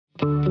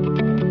Amen.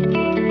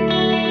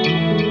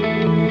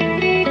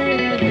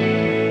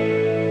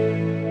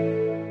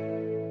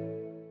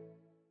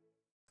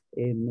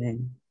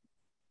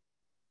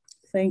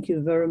 Thank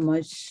you very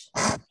much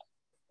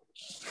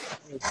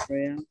for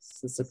prayer,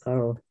 Sister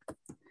Carol.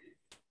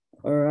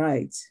 All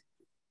right.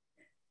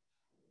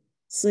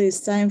 So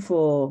it's time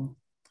for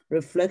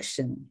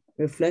reflection.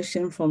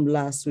 Reflection from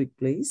last week,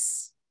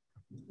 please.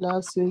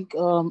 Last week,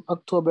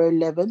 October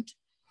 11th.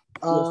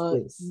 Yes,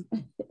 please.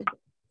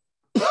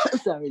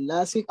 Sorry,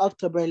 last week,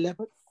 October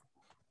 11th.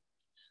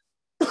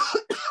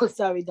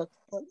 Sorry, Dr.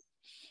 Paul.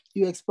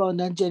 You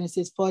expound on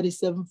Genesis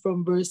 47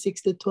 from verse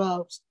 6 to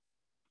 12.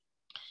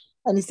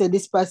 And he said,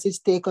 this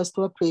passage takes us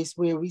to a place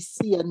where we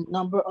see a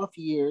number of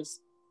years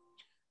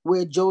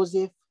where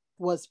Joseph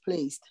was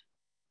placed.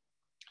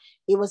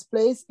 He was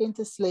placed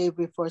into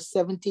slavery for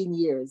 17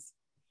 years.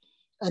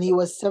 And he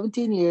was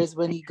 17 years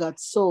when he got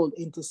sold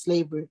into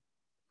slavery.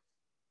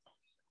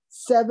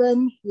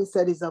 7, he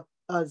said, is a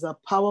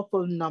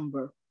powerful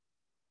number.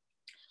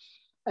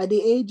 At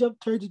the age of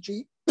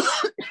 33,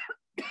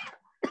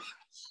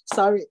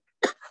 sorry.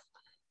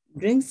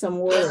 Drink some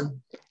water.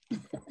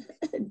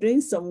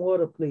 Drink some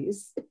water,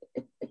 please.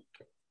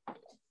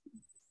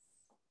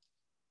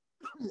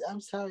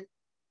 I'm sorry.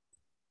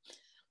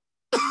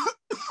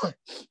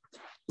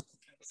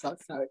 So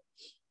sorry.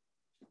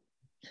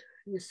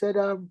 You said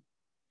at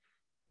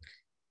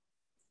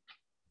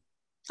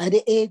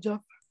the age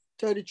of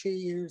 33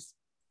 years.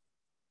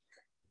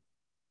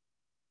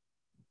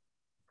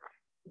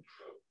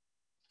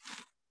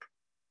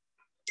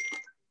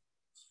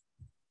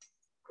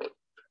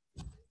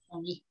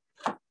 I'm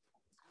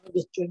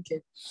just drinking.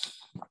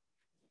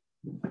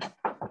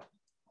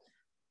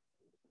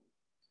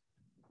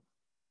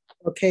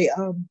 Okay,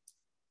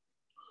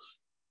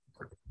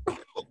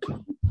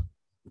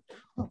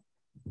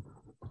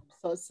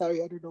 so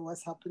sorry, I don't know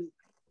what's happening.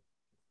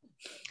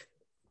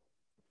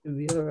 You'll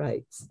be all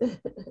right.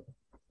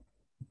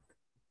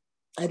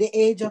 At the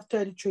age of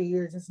 33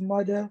 years, his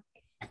mother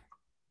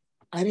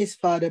and his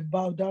father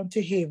bowed down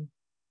to him.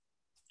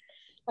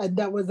 And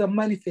that was a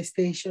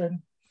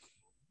manifestation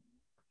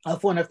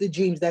of one of the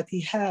dreams that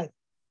he had,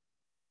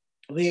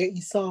 where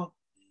he saw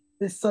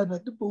the sun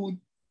and the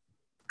moon.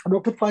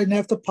 Dr. Fine, I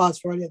have to pause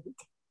for a little bit.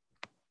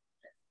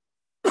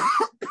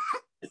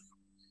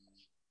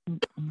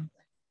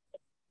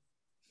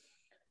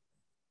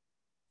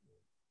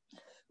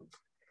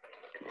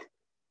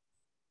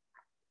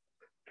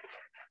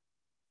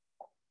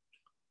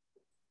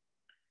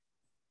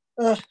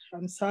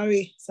 I'm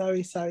sorry.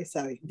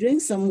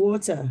 Drink some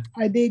water.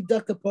 I did,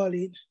 Dr.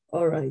 Pauline.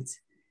 All right.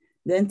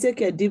 Then take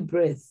a deep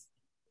breath.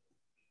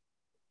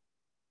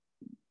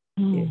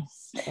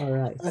 Yes. All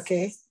right.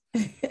 Okay.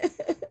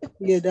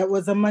 Yeah, that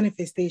was a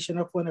manifestation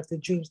of one of the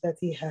dreams that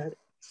he had.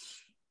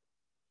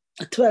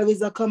 12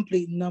 is a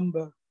complete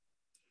number.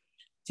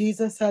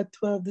 Jesus had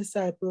 12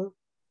 disciples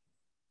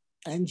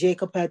and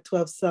Jacob had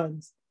 12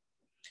 sons.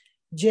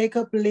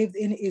 Jacob lived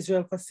in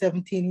Israel for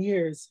 17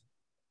 years.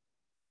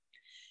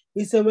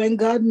 He said, when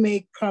God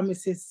makes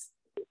promises,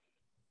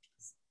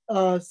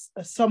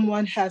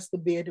 someone has to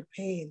bear the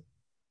pain.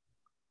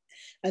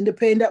 And the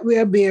pain that we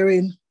are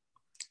bearing,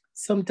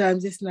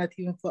 sometimes it's not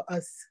even for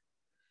us,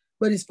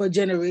 but it's for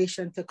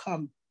generation to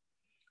come.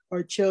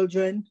 Our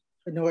children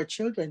and our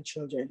children's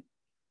children.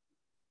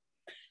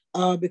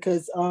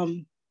 Because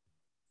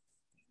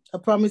a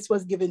promise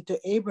was given to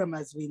Abram,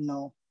 as we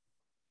know.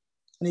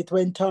 And it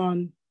went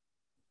on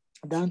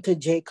down to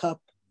Jacob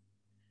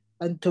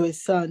and to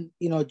his son,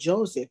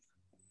 Joseph,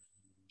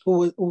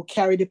 who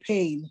carried the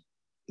pain,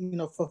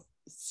 for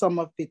some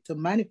of it to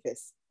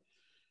manifest.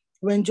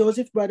 When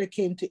Joseph's brother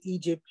came to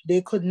Egypt,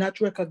 they could not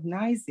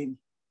recognize him.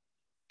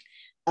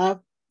 They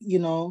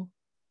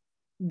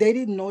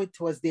didn't know it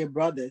was their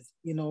brothers.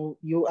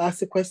 You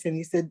asked a question,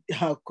 he said,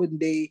 how couldn't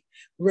they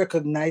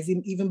recognize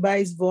him even by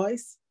his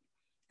voice?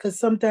 Because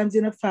sometimes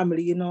in a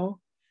family,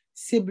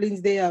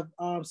 siblings, they have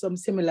some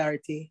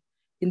similarity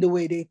in the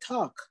way they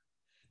talk,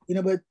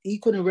 but they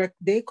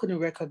couldn't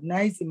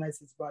recognize him as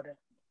his brother.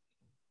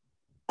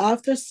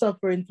 After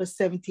suffering for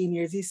 17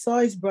 years, he saw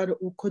his brother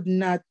who could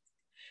not,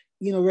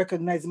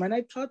 recognize him. And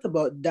I thought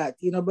about that,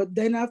 but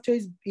then after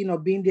he's,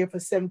 being there for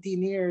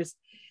 17 years,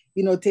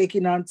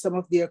 taking on some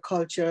of their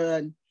culture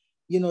and,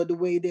 the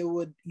way they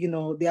would,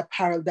 the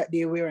apparel that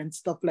they wear and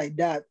stuff like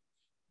that,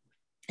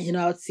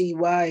 I'd see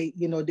why,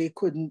 they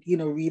couldn't,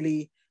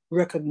 really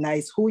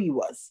recognize who he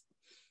was.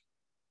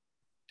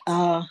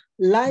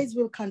 Lies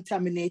will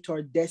contaminate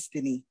our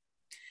destiny.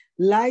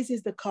 Lies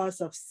is the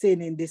cause of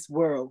sin in this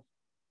world.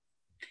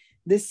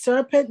 The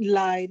serpent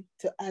lied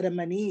to Adam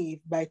and Eve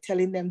by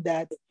telling them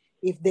that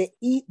if they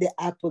eat the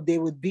apple, they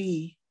would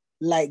be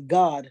like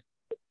God.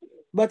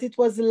 But it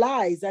was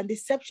lies and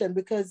deception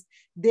because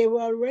they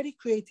were already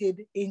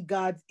created in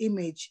God's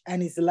image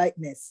and his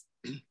likeness.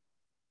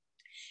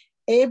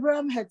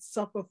 Abraham had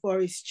suffered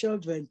for his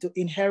children to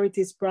inherit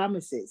his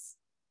promises.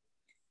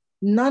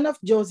 None of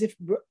Joseph,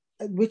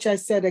 which I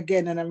said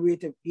again, and I'm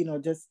reading,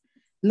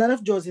 none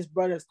of Joseph's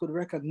brothers could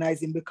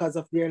recognize him because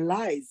of their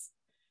lies.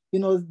 You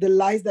know, the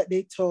lies that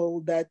they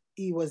told that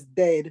he was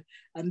dead,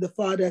 and the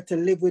father had to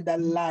live with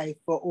that lie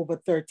for over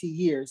 30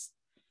 years.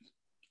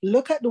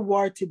 Look at the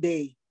war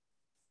today,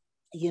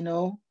 you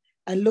know,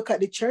 and look at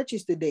the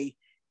churches today.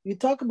 You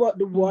talk about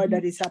the war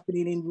that is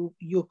happening in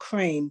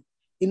Ukraine,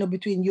 you know,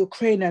 between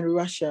Ukraine and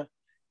Russia.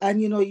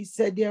 And, you know, you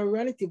said they're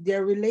relative,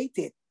 they're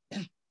related.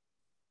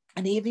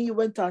 And even you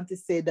went on to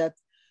say that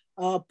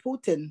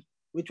Putin,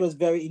 which was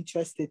very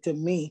interesting to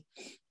me,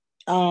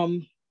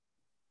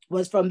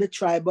 was from the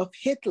tribe of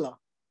Hitler.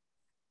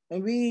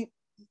 And we,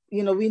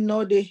 you know, we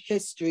know the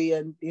history,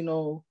 and, you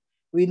know,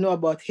 we know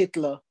about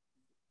Hitler.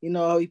 You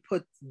know, he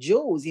put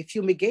Jews, he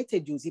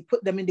fumigated Jews, he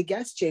put them in the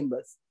gas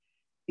chambers.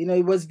 You know,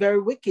 he was very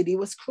wicked, he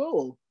was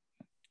cruel.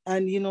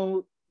 And, you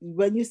know,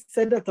 when you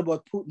said that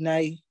about Putin,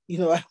 I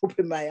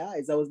opened my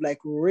eyes. I was like,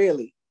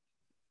 really?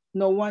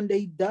 No wonder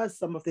he does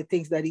some of the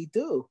things that he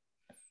do.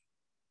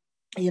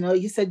 You know,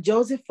 you said,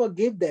 Joseph,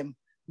 forgive them,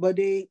 but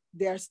they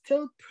are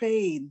still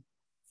praying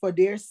for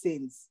their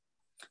sins.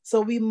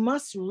 So we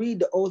must read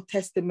the Old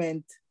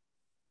Testament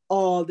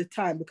all the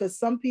time, because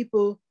some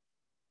people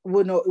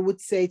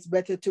would say it's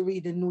better to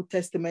read the New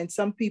Testament.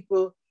 Some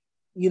people,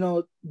 you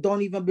know,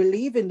 don't even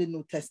believe in the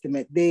New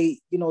Testament. They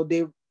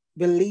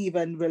believe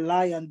and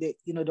rely on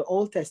the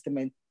Old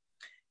Testament.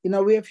 You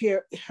know, we have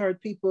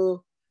heard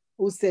people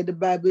who say the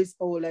Bible is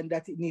old and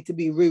that it needs to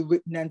be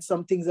rewritten, and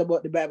some things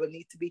about the Bible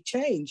need to be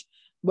changed.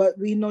 But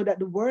we know that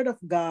the Word of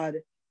God,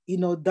 you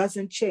know,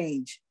 doesn't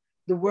change.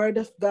 The Word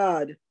of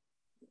God,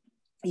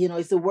 you know,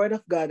 it's the Word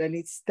of God, and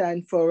it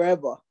stands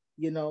forever,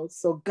 you know.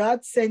 So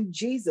God sent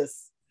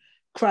Jesus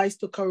Christ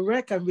to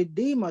correct and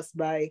redeem us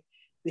by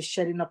the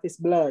shedding of his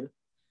blood.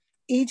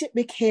 Egypt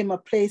became a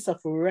place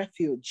of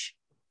refuge.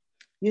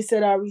 You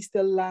said, are we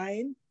still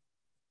lying?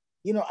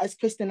 You know, as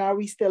Christian, are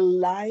we still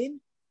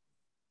lying?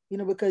 You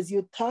know, because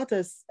you taught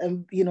us,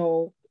 you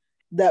know,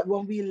 that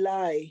when we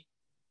lie,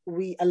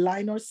 we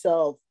align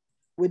ourselves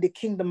with the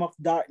kingdom of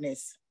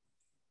darkness.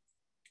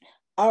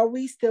 Are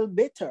we still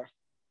bitter?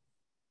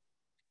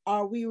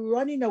 Are we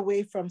running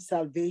away from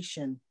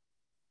salvation?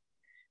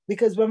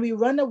 Because when we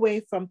run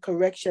away from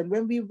correction,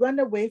 when we run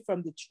away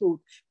from the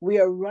truth, we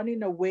are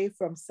running away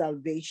from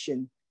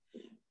salvation.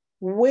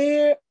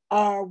 Where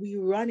are we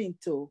running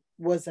to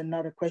was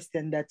another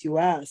question that you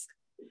asked.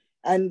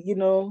 And, you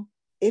know,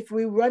 if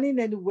we're running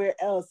anywhere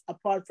else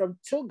apart from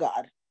to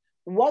God,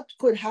 what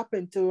could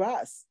happen to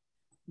us?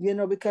 You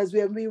know, because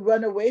when we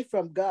run away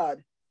from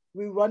God,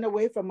 we run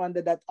away from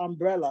under that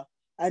umbrella,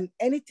 and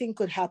anything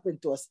could happen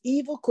to us.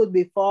 Evil could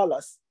befall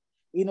us,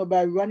 you know,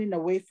 by running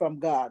away from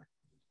God.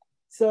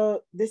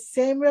 So the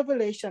same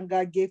revelation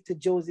God gave to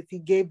Joseph, he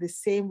gave the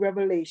same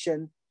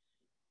revelation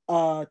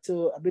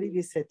to, I believe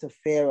he said to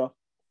Pharaoh.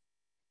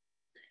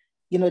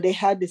 You know, they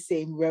had the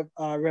same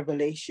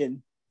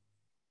revelation.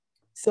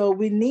 So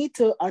we need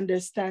to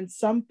understand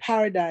some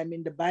paradigm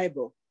in the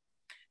Bible.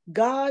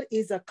 God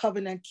is a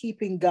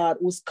covenant-keeping God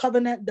whose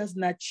covenant does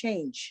not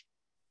change.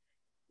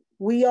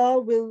 We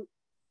all will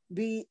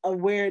be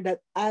aware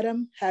that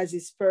Adam has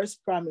his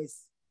first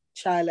promised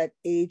child at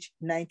age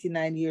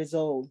 99 years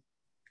old.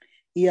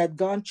 He had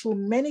gone through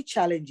many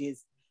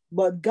challenges,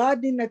 but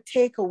God did not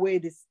take away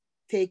his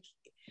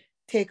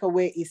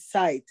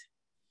sight.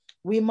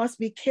 We must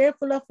be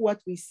careful of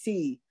what we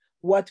see,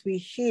 what we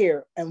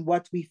hear, and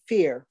what we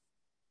fear.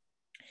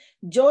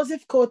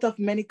 Joseph, coat of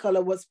many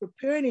colors, was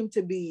preparing him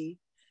to be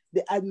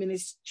the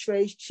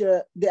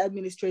administrator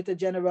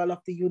general of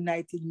the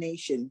United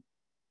Nations.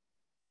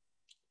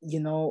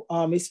 You know,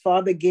 his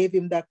father gave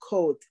him that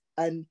coat,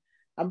 and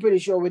I'm pretty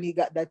sure when he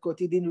got that coat,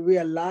 he didn't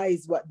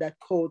realize what that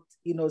coat,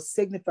 you know,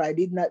 signified.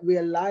 He did not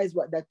realize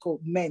what that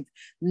coat meant,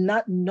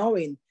 not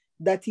knowing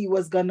that he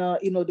was gonna,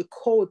 you know, the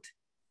coat,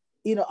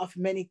 you know, of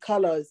many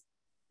colors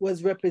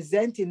was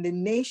representing the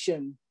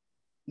nation,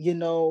 you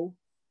know,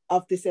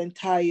 of this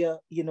entire,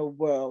 you know,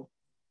 world.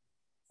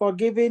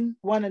 Forgiving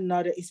one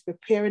another is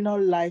preparing our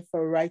life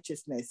for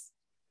righteousness.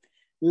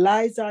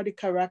 Lies are the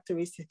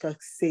characteristic of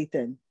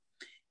Satan.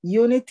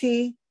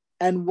 Unity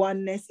and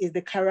oneness is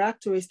the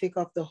characteristic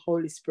of the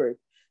Holy Spirit.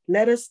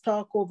 Let us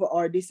talk over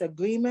our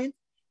disagreement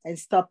and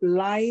stop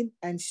lying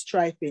and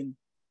strifing.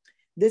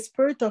 The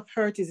spirit of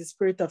hurt is the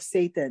spirit of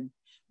Satan.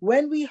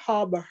 When we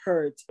harbor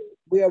hurt,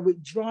 we are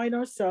withdrawing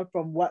ourselves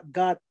from what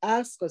God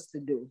asked us to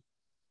do.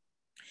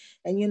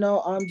 And you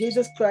know,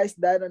 Jesus Christ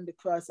died on the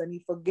cross and he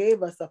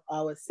forgave us of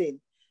our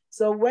sin.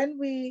 So when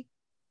we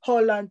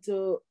hold on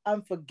to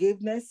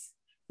unforgiveness,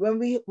 when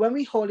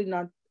we holding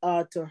on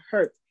to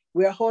hurt,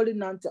 we are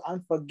holding on to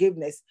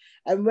unforgiveness.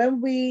 And when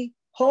we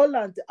hold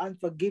on to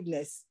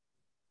unforgiveness,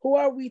 who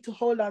are we to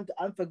hold on to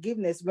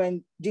unforgiveness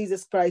when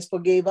Jesus Christ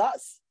forgave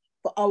us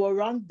for our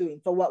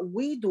wrongdoing, for what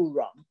we do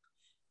wrong?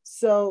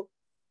 So,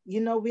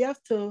 you know, we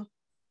have to,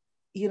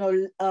 you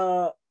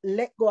know,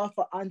 let go of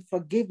our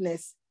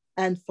unforgiveness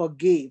and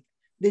forgive.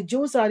 The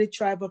Jews are the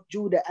tribe of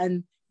Judah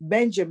and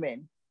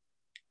Benjamin.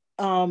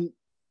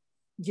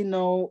 You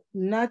know,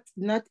 not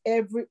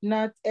every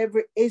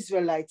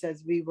Israelite,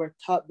 as we were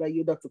taught by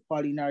you, Dr.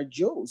 Pauline, are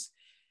Jews,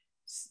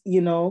 you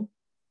know.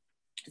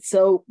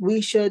 So we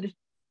should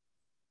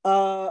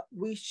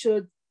we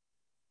should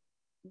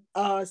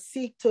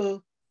seek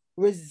to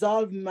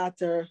resolve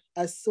matter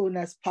as soon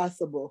as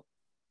possible.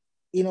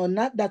 You know,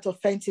 not that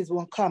offenses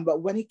won't come,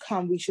 but when it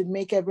comes, we should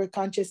make every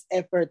conscious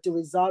effort to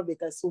resolve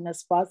it as soon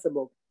as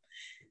possible.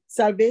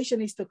 Salvation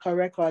is to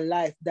correct our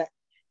life, that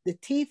the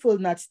thief will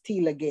not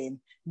steal again,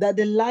 that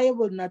the liar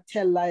will not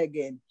tell lie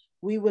again.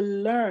 We will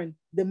learn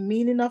the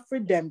meaning of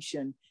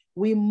redemption.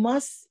 We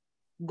must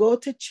go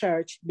to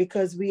church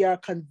because we are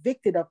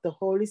convicted of the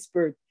Holy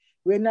Spirit.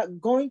 We're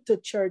not going to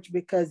church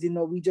because, you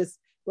know, we just,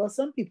 well,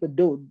 some people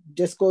do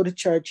just go to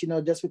church, you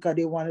know, just because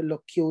they want to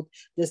look cute,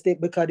 just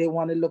because they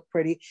want to look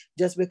pretty,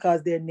 just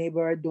because their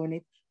neighbor are doing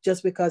it,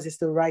 just because it's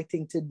the right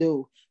thing to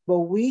do. But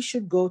we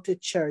should go to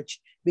church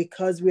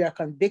because we are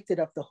convicted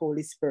of the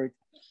Holy Spirit.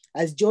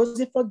 As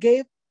Joseph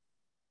forgave,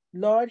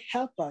 Lord,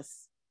 help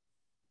us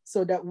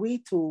so that we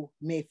too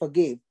may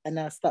forgive. And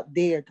I'll stop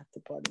there,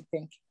 Dr. Pauline.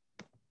 Thank you.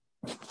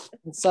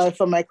 I'm sorry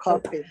for my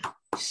coughing.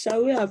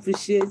 Shall we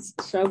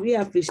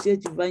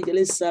appreciate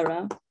Evangelist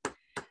Sarah?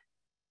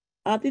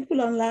 Are people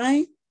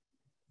online?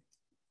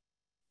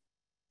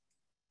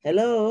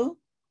 Hello?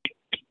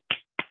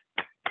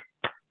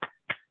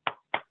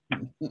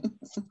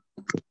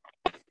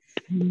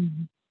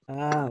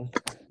 Wow.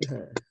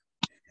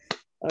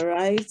 All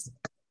right.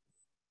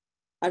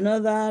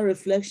 Another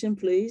reflection,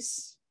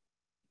 please.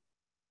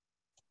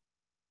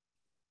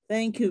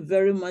 Thank you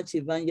very much,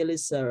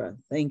 Evangelist Sarah.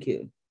 Thank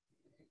you.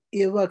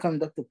 You're welcome,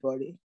 Dr.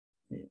 Pauline.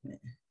 Amen.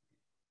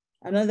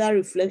 Another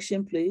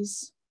reflection,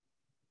 please.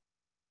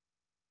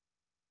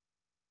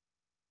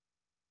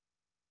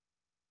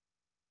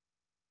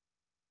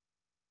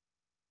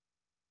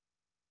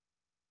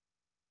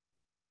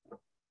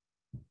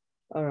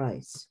 All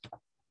right.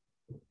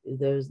 If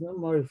there is no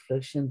more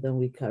reflection, then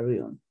we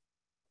carry on.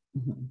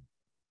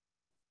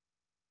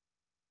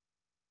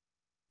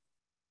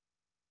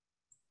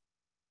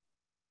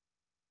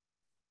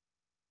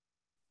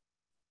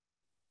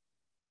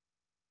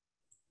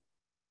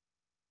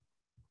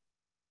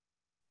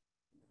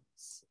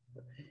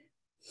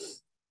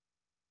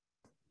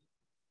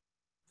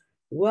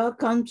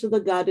 Welcome to the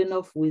Garden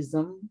of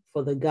Wisdom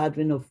for the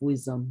Gathering of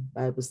Wisdom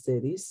Bible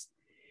Studies.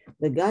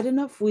 The Garden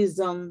of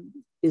Wisdom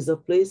is a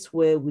place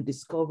where we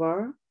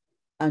discover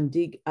and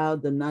dig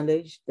out the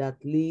knowledge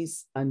that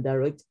leads and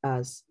directs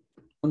us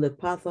on the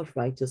path of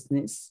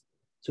righteousness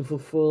to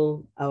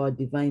fulfill our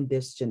divine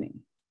destiny.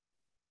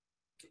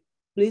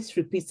 Please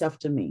repeat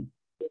after me.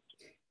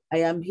 I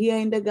am here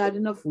in the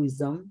Garden of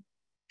Wisdom.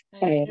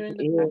 Gather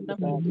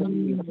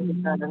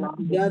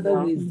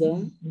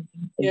wisdom.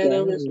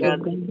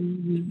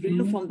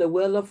 Drink from the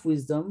well of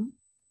wisdom.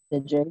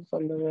 From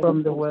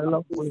the well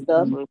of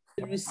wisdom.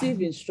 To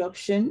receive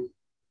instruction.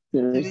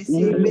 Direction,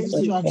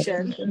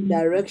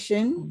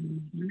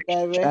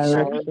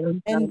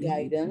 and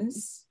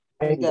guidance.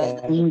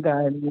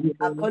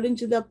 According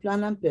to the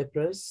plan and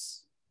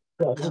purpose.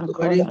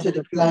 According to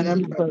the plan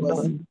and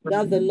purpose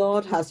that the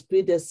Lord has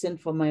predestined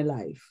for my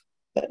life.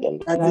 I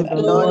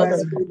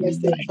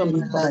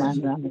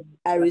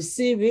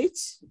receive it.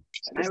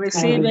 I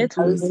receive it.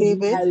 I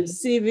receive it. I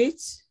receive it.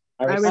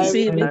 I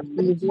receive it.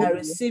 I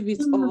receive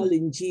it all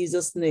in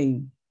Jesus'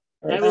 name.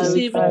 I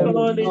receive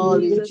it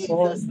all in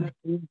Jesus' name.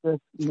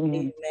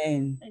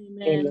 Amen.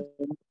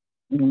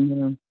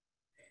 Amen.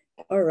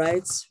 All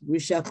right, we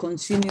shall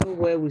continue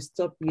where we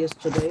stopped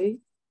yesterday,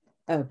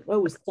 where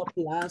we stopped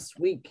last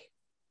week.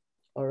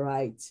 All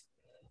right.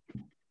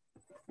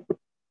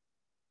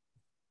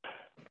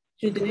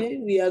 Today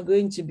we are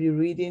going to be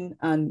reading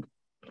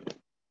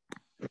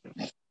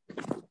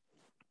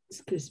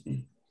excuse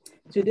me.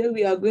 Today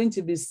we are going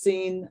to be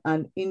seeing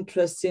an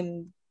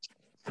interesting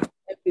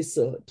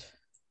episode.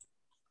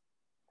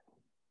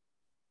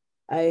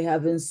 I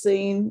have been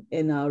saying,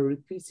 and I'll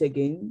repeat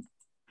again,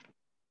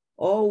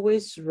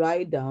 always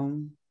write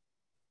down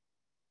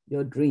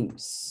your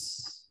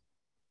dreams.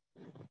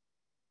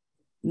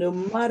 No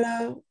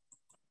matter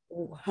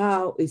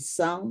how it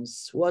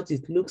sounds, what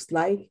it looks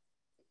like,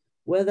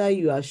 whether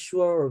you are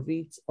sure of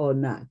it or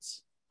not,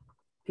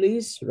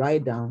 please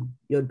write down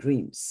your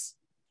dreams,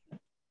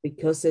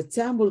 because a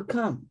time will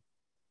come,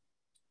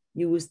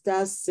 you will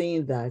start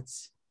seeing that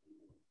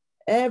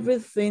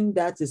everything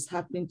that is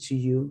happening to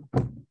you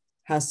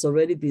has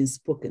already been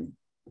spoken,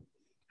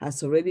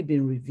 has already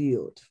been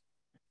revealed.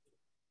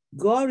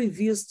 God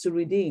reveals to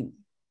redeem.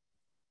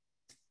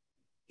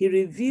 He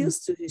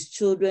reveals to his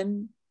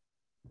children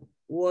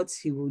what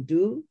he will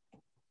do,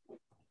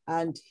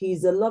 and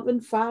he's a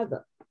loving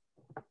father.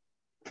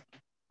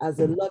 As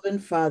a loving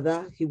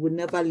father, he will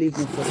never leave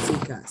nor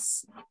forsake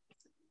us.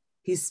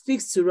 He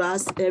speaks to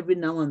us every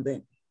now and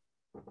then.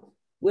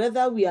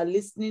 Whether we are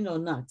listening or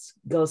not,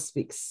 God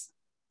speaks.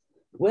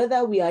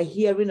 Whether we are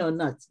hearing or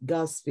not,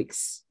 God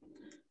speaks.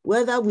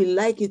 Whether we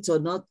like it or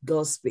not,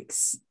 God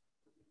speaks.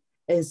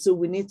 And so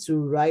we need to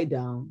write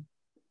down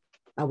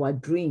our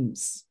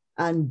dreams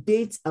and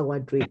date our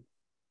dream.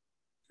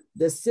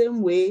 The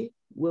same way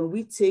when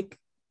we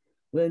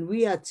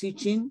are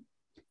teaching,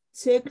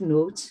 take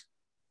note,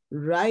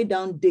 write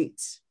down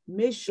dates.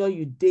 Make sure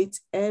you date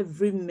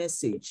every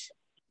message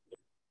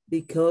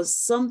because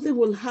something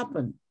will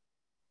happen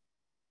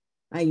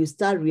and you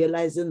start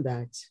realizing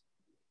that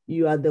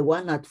you are the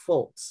one at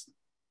fault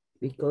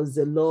because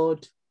the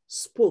Lord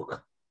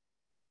spoke,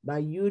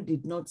 but you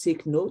did not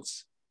take note,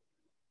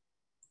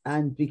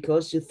 and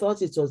because you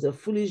thought it was a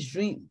foolish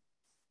dream,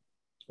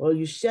 or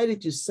you shared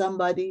it to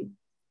somebody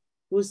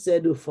who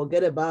said, oh,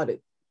 forget about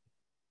it,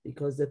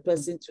 because the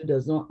person too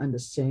does not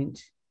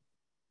understand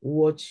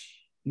what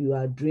you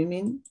are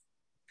dreaming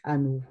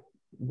and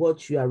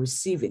what you are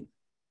receiving.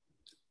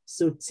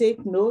 So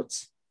take note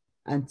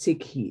and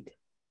take heed.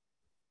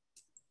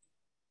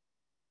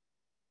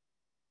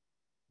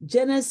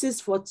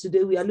 Genesis for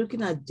today, we are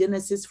looking at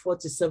Genesis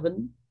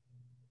 47,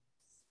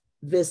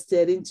 verse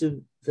 13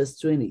 to verse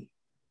 20.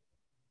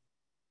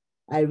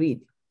 I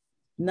read,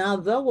 now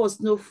there was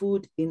no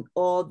food in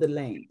all the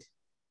land,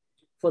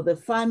 for the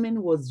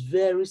famine was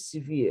very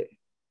severe,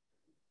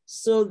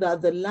 so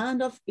that the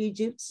land of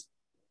Egypt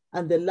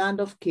and the land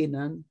of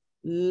Canaan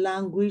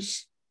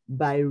languished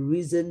by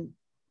reason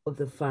of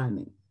the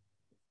famine.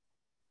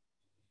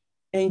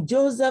 And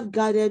Joseph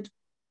gathered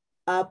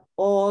up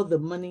all the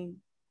money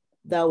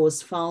that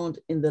was found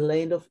in the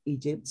land of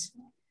Egypt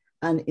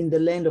and in the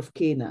land of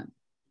Canaan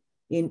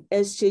in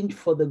exchange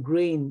for the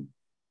grain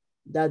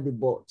that they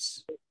bought.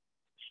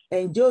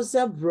 And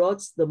Joseph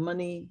brought the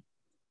money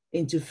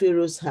into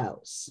Pharaoh's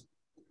house.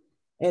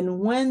 And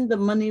when the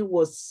money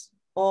was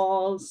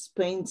all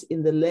spent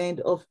in the land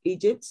of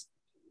Egypt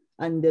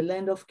and the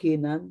land of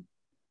Canaan,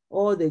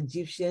 all the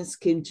Egyptians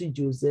came to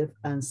Joseph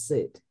and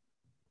said,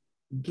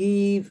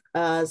 give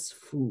us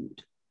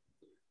food.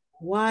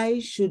 Why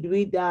should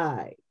we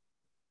die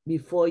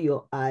before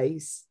your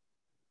eyes?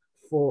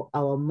 For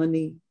our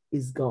money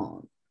is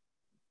gone.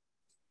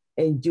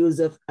 And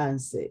Joseph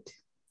answered,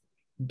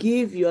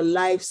 give your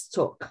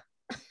livestock.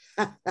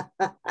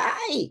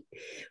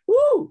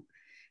 Woo!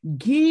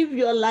 Give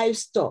your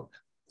livestock,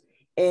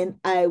 and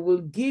I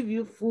will give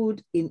you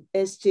food in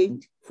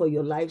exchange for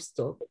your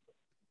livestock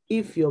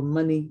if your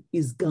money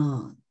is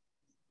gone.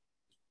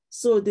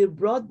 So they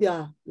brought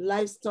their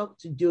livestock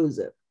to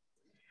Joseph,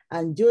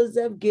 and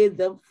Joseph gave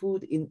them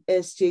food in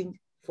exchange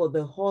for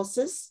the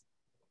horses,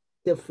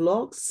 the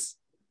flocks,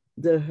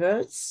 the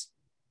herds,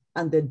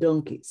 and the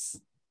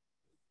donkeys.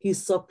 He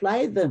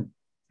supplied them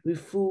with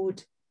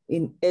food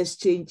in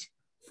exchange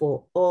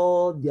for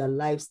all their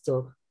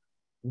livestock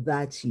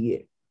that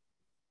year.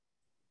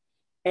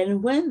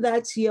 And when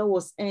that year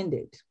was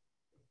ended,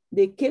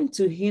 they came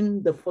to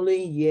him the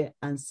following year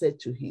and said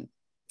to him,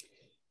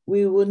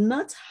 we will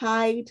not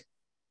hide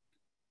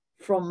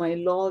from my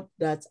Lord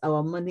that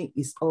our money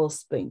is all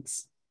spent.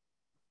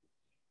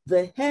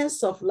 The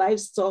heads of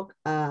livestock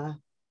are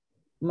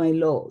my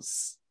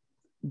Lord's.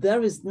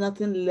 There is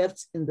nothing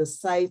left in the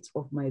sight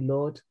of my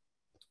Lord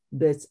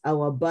but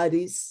our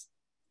bodies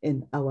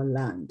and our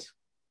land.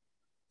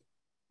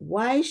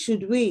 Why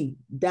should we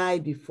die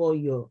before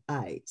your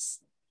eyes?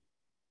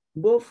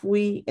 Both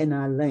we and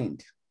our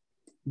land.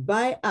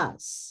 Buy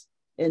us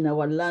and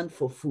our land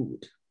for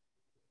food.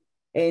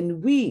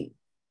 And we,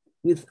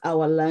 with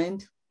our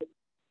land,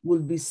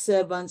 will be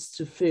servants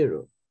to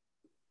Pharaoh,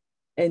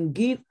 and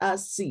give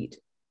us seed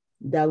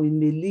that we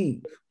may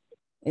live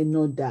and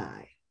not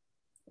die,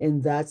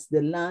 and that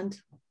the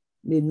land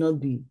may not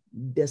be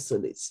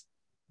desolate.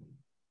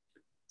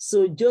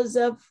 So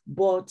Joseph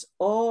bought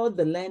all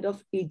the land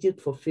of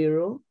Egypt for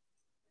Pharaoh,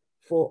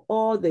 for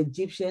all the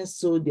Egyptians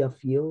sold their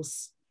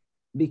fields,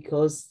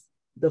 because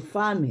the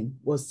famine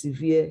was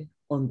severe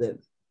on them.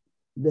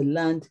 The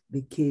land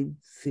became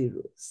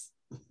Pharaoh's.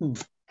 You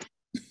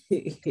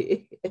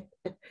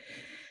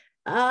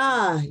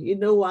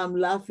know why I'm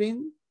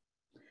laughing?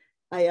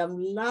 I am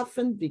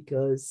laughing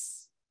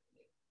because,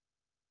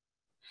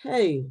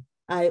 hey,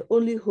 I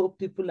only hope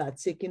people are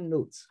taking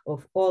note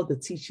of all the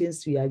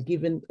teachings we are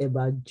given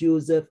about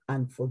Joseph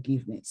and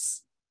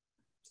forgiveness.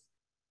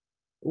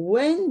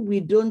 When we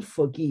don't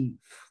forgive,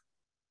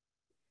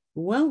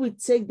 when we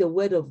take the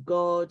word of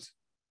God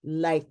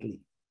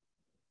lightly,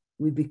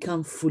 we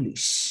become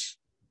foolish.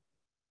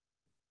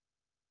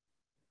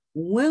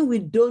 When we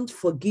don't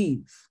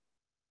forgive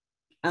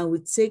and we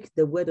take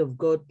the word of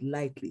God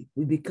lightly,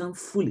 we become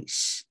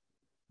foolish,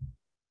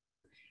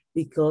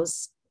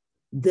 because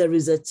there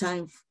is a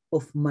time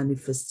of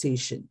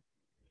manifestation.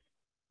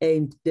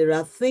 And there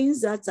are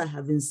things that I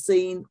have been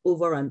saying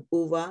over and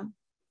over,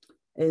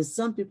 and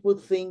some people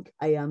think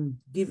I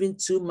am giving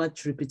too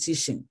much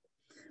repetition.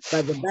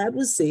 But the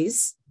Bible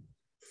says,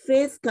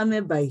 faith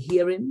cometh by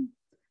hearing,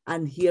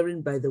 and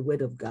hearing by the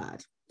word of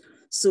God.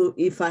 So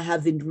if I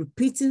have been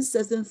repeating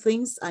certain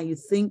things and you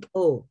think,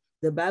 oh,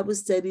 the Bible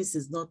studies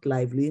is not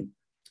lively,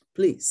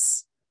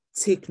 please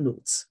take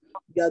note.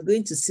 You are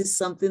going to see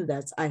something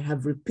that I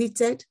have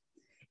repeated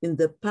in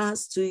the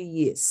past 2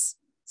 years,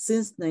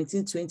 since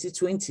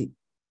 2020,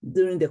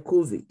 during the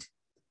COVID.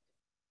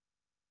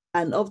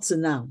 And up to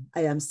now,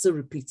 I am still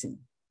repeating,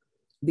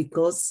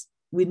 because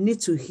we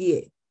need to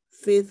hear.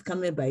 Faith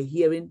coming by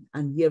hearing,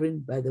 and hearing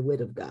by the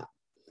word of God.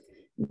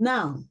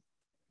 Now,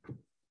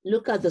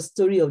 look at the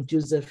story of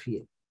Joseph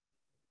here.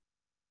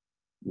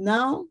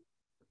 Now,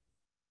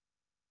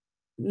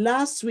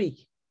 last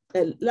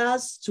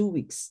 2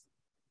 weeks,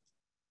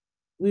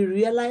 we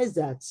realized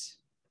that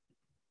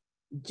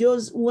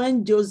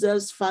when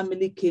Joseph's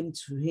family came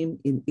to him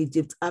in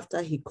Egypt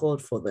after he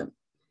called for them,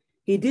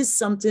 he did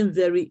something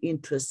very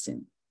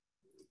interesting.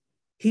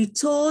 He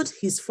told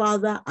his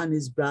father and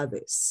his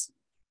brothers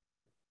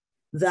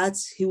that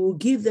he will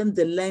give them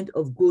the land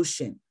of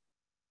Goshen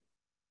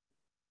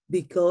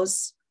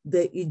because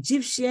the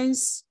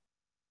Egyptians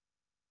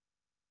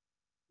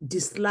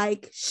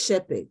dislike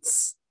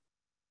shepherds.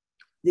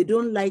 They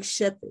don't like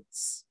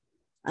shepherds,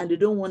 and they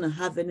don't want to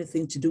have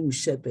anything to do with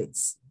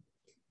shepherds.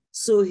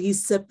 So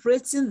he's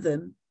separating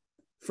them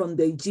from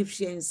the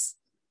Egyptians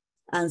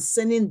and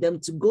sending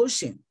them to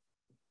Goshen.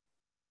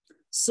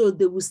 So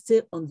they will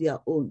stay on their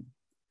own.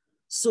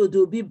 So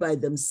they'll be by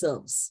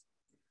themselves.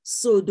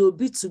 So they'll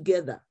be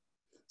together.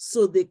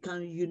 So they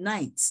can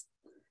unite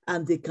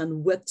and they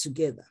can work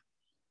together.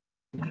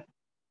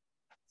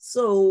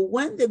 So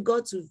when they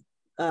got to,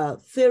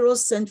 Pharaoh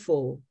sent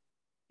for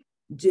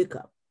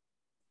Jacob.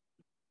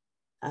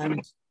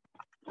 And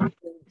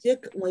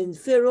when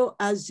Pharaoh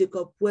asked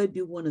Jacob, where do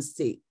you want to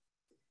stay?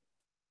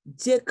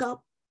 Jacob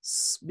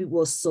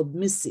was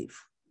submissive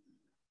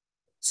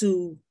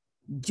to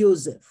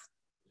Joseph,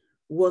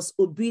 was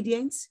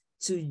obedient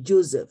to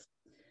Joseph,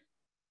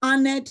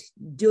 honored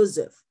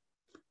Joseph,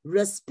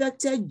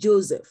 respected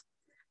Joseph,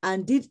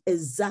 and did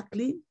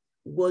exactly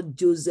what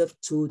Joseph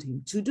told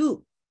him to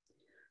do.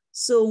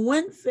 So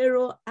when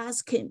Pharaoh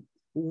asked him,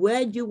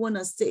 where do you want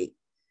to stay?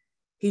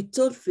 He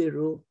told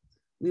Pharaoh,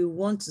 we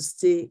want to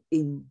stay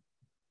in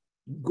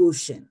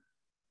Goshen.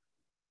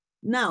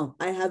 Now,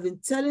 I have been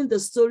telling the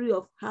story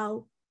of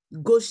how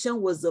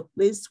Goshen was a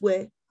place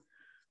where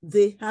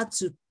they had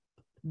to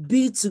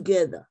be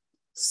together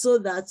so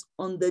that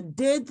on the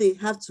day they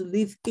have to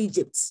leave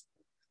Egypt,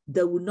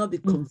 there will not be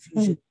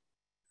confusion.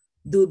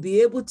 They'll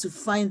be able to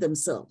find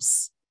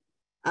themselves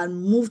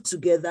and move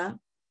together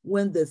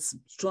when the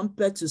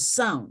trumpet to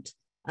sound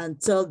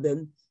and tell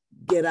them,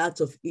 get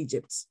out of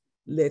Egypt.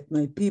 Let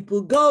my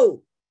people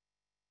go.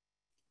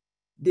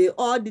 They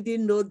all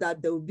didn't know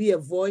that there would be a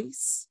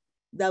voice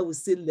that would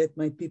say, let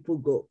my people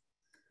go.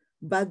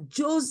 But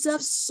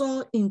Joseph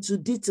saw into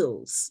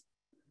details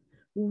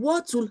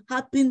what will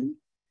happen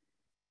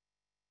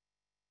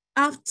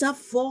after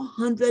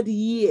 400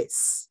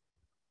 years,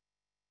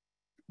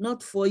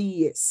 not 4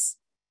 years,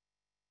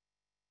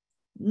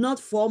 not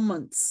 4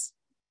 months,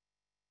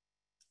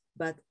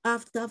 but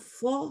after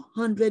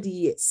 400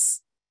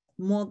 years,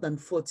 more than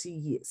 40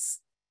 years,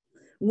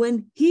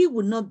 when he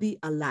would not be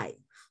alive.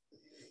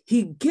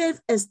 He gave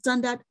a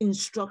standard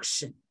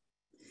instruction,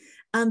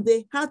 and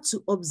they had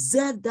to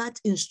observe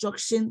that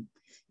instruction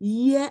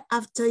year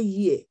after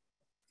year,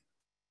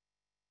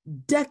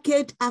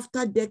 decade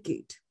after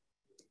decade,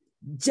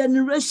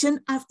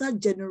 generation after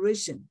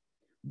generation.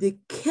 They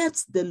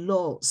kept the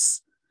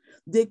laws.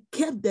 They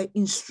kept the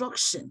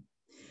instruction.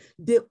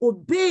 They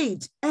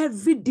obeyed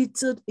every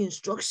detailed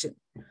instruction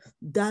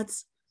that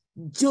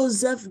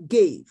Joseph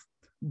gave.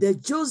 The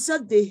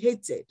Joseph they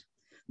hated,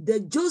 the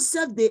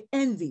Joseph they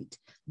envied,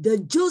 the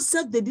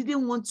Joseph they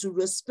didn't want to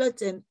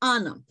respect and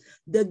honor,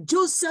 the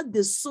Joseph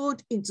they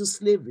sold into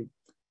slavery.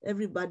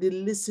 Everybody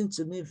listen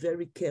to me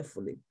very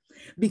carefully,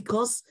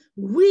 because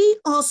we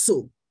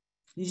also,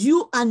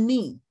 you and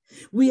me,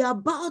 we are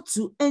about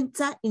to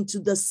enter into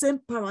the same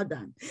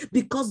paradigm,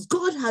 because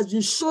God has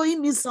been showing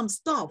me some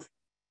stuff.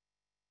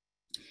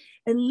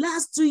 And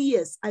last 2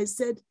 years, I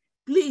said,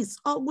 please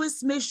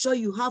always make sure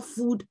you have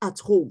food at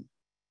home.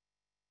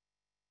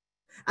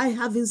 I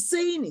have been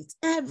saying it,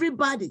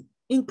 everybody,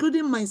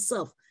 including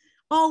myself,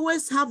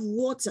 always have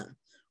water,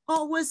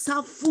 always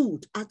have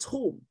food at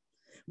home.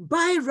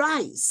 Buy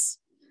rice,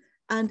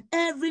 and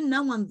every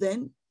now and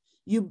then,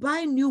 you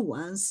buy new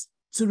ones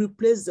to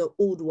replace the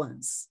old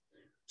ones.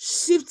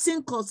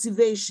 Shifting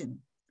cultivation,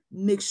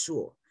 make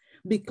sure,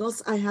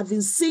 because I have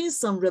been seeing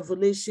some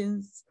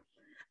revelations,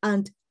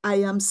 and I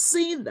am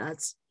seeing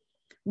that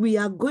we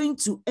are going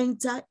to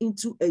enter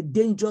into a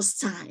dangerous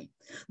time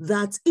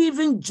that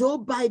even Joe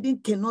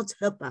Biden cannot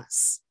help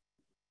us.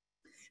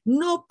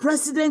 No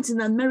president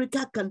in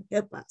America can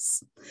help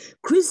us.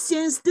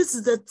 Christians, this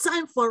is the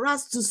time for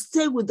us to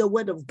stay with the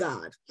word of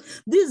God.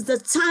 This is the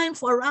time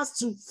for us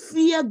to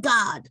fear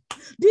God.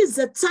 This is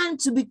the time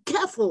to be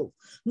careful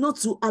not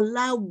to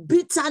allow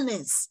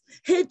bitterness,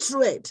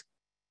 hatred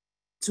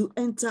to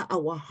enter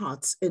our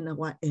hearts and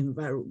our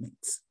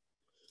environment.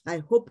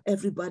 I hope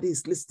everybody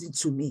is listening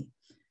to me,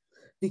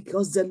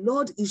 because the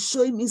Lord is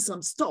showing me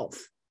some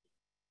stuff.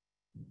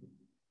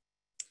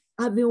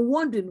 I've been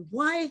wondering,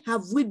 why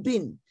have we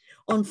been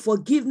on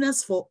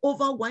forgiveness for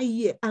over 1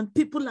 year and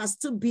people are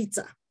still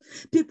bitter?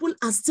 People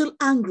are still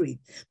angry.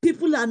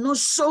 People are not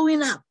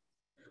showing up.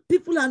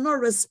 People are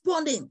not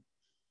responding.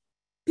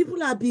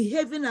 People are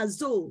behaving as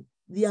though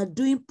they are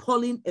doing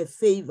Pauline a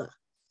favor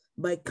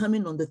by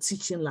coming on the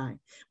teaching line.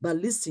 But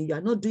listen, you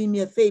are not doing me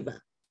a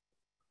favor.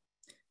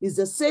 It's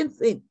the same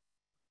thing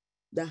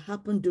that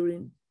happened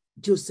during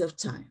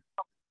Joseph's time.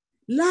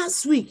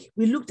 Last week,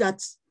 we looked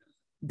at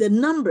the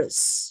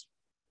numbers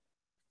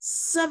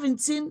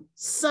 17,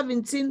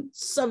 17,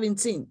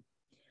 17,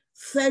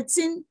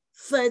 13,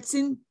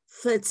 13,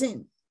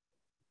 13,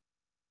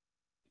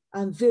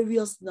 and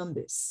various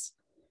numbers.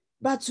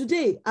 But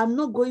today, I'm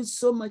not going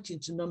so much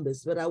into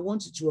numbers, but I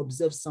want you to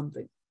observe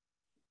something.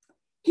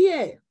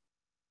 Here,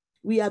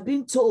 we are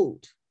being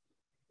told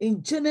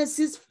in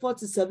Genesis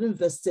 47,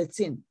 verse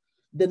 13,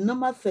 the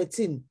number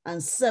 13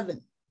 and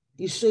 7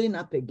 is showing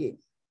up again.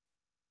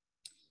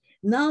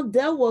 Now,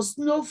 there was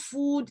no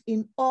food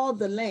in all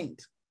the land,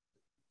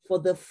 for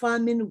the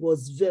famine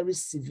was very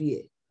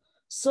severe,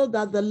 so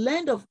that the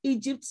land of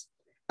Egypt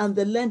and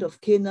the land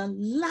of Canaan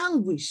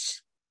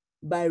languished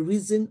by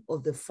reason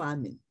of the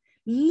famine.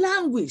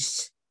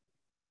 Languish.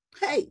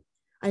 Hey,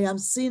 I am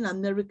seeing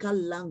America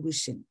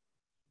languishing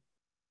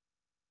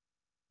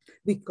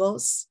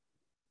because,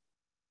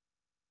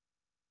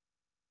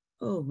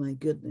 oh my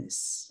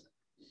goodness,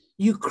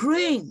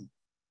 Ukraine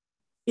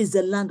is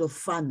a land of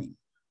famine.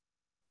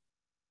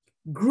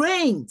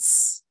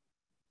 Grains,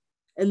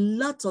 a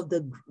lot of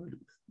the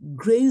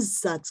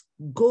grains that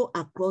go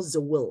across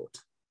the world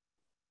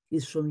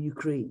is from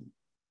Ukraine.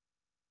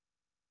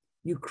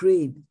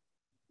 Ukraine,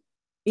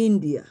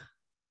 India,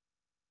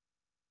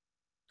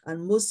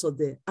 and most of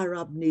the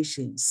Arab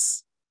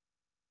nations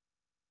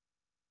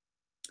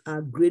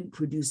are grain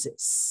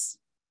producers.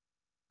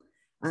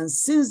 And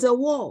since the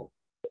war,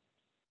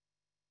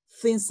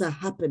 things are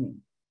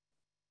happening.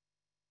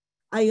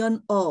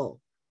 Iron ore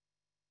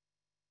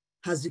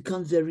has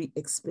become very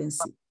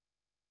expensive.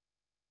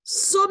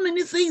 So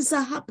many things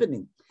are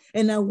happening.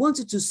 And I want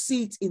you to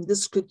see it in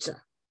this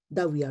scripture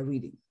that we are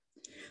reading.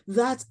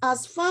 That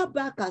as far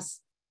back as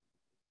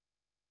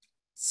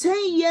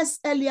 10 years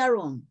earlier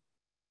on,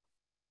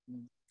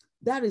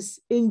 that is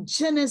in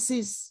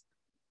Genesis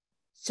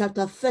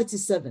chapter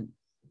 37,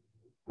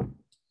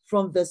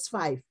 from verse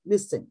 5.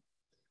 Listen,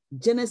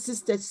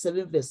 Genesis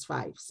 37, verse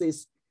 5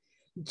 says,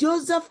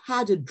 Joseph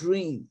had a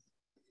dream,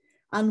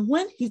 and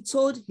when he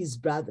told his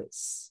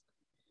brothers,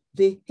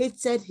 they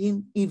hated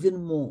him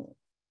even more.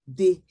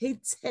 They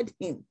hated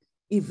him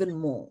even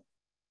more.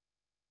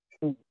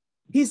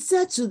 He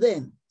said to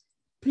them,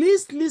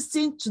 please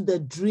listen to the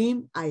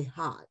dream I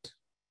had.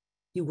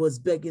 He was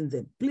begging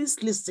them,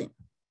 please listen,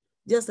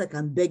 just like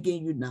I'm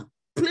begging you now.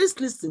 Please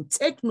listen,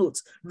 take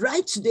notes,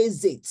 write today's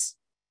date.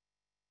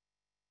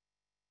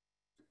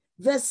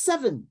 Verse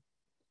 7,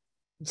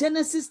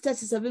 Genesis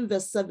 37,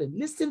 verse 7.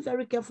 Listen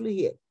very carefully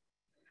here.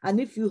 And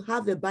if you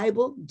have a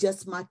Bible,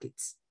 just mark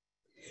it.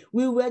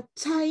 We were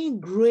tying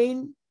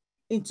grain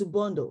into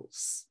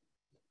bundles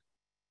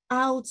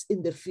out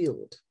in the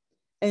field,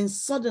 and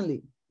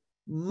suddenly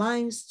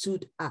mine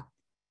stood up.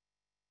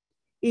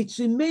 It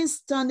remained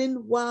standing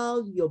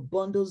while your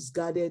bundles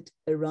gathered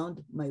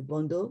around my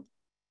bundle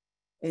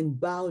and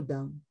bowed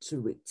down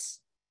to it.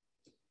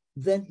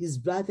 Then his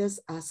brothers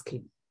asked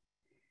him,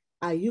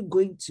 are you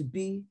going to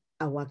be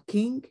our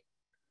king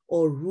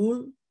or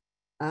rule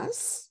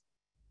us?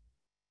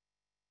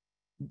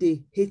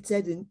 They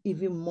hated him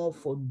even more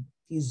for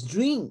his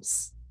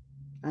dreams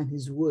and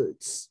his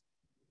words.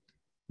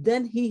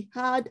 Then he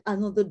had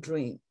another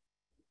dream,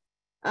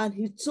 and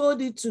he told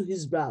it to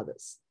his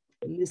brothers.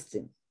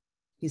 Listen,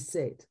 he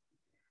said,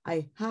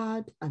 I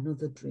had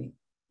another dream.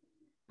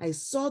 I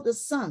saw the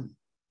sun,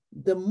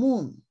 the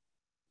moon,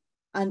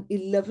 and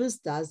 11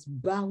 stars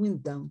bowing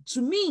down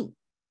to me.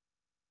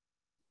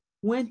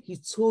 When he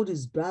told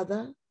his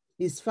father,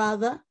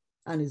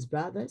 and his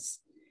brothers,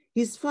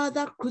 his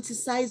father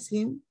criticized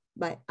him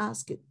by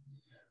asking,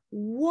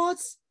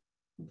 was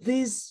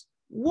this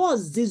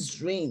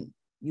dream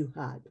you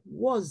had?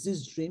 Was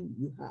this dream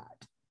you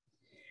had?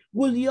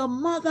 Will your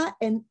mother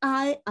and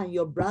I and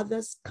your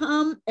brothers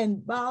come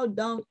and bow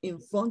down in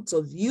front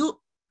of you?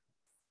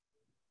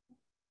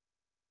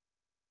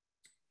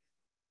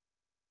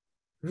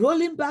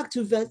 Rolling back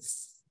to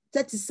verse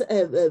 30,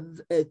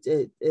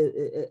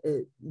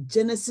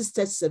 Genesis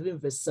 37,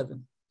 verse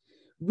 7.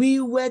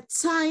 We were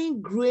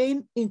tying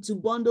grain into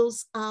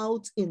bundles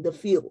out in the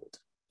field,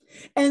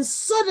 and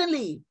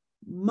suddenly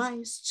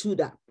mine stood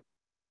up.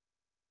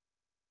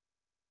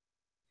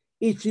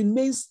 It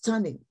remained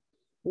standing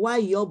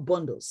while your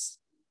bundles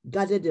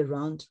gathered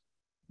around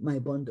my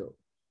bundle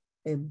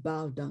and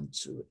bowed down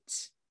to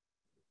it.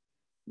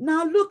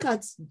 Now look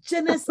at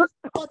Genesis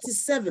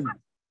 47,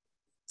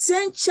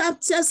 10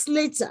 chapters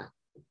later.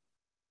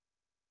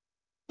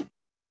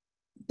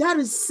 That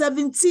is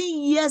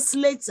 17 years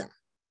later.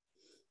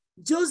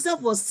 Joseph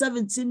was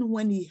 17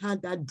 when he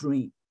had that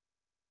dream.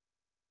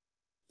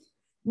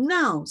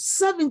 Now,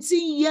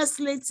 17 years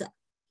later,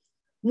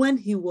 when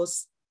he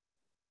was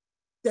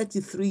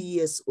 33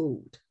 years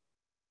old,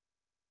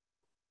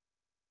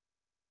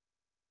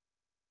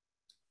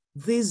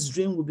 this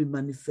dream will be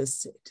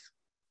manifested.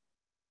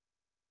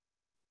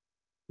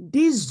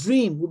 This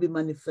dream will be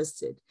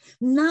manifested.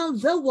 Now,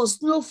 there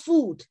was no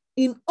food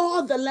in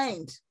all the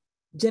land.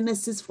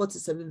 Genesis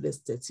 47, verse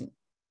 13.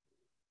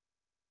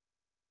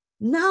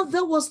 Now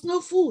there was no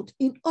food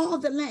in all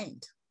the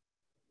land,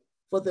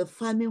 for the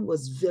famine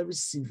was very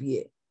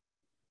severe,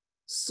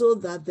 so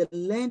that the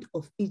land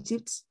of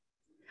Egypt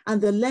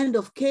and the land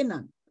of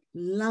Canaan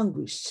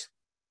languished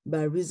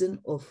by reason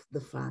of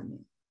the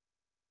famine.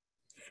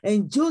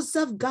 And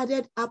Joseph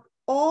gathered up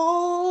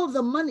all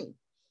the money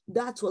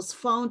that was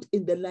found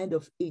in the land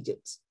of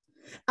Egypt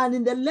and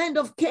in the land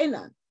of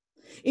Canaan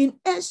in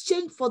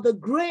exchange for the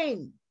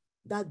grain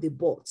that they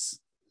bought.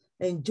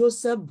 And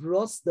Joseph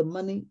brought the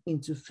money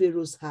into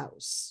Pharaoh's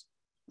house.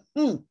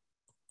 And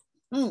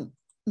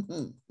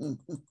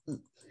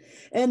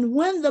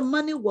when the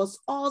money was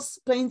all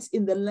spent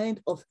in the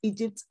land of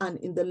Egypt and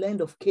in the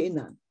land of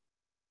Canaan,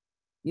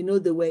 you know,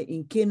 they were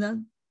in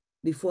Canaan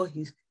before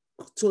he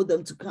told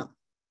them to come.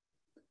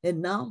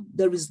 And now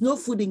there is no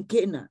food in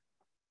Canaan.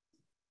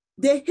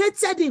 They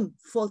hated him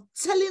for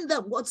telling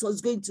them what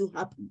was going to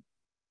happen.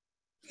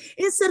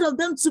 Instead of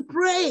them to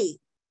pray.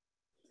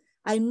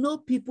 I know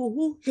people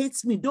who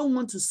hate me, don't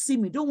want to see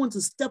me, don't want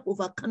to step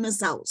over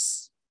Kame's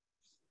house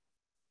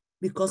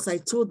because I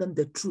told them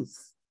the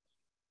truth.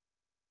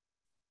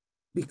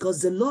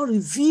 Because the Lord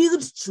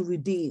revealed to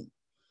redeem.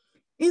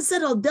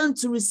 Instead of them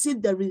to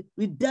receive the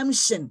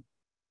redemption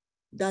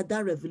that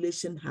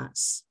revelation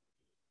has,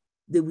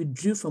 they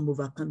withdrew from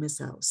Overcomer's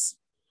house.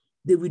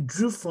 They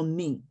withdrew from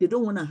me. They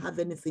don't want to have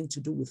anything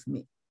to do with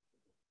me.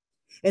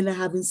 And I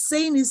have been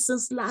saying it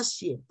since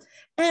last year.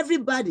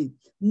 Everybody,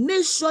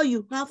 make sure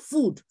you have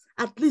food,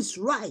 at least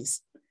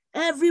rice,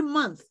 every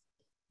month.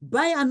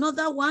 Buy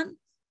another one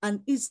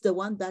and eat the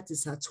one that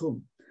is at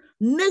home.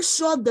 Make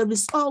sure there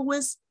is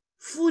always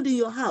food in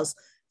your house.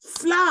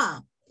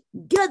 Flour,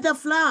 get the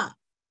flour.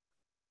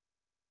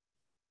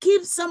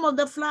 Keep some of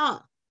the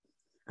flour.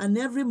 And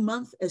every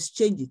month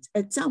exchange it.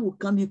 A time will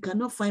come, you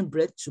cannot find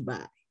bread to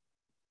buy.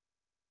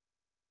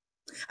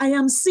 I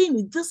am seeing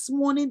it this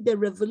morning. The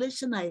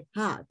revelation I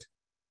had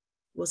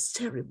was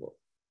terrible.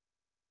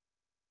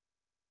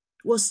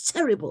 Was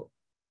terrible.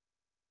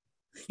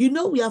 You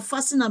know, we are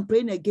fasting and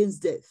praying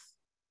against death.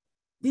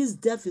 This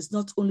death is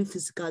not only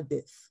physical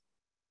death.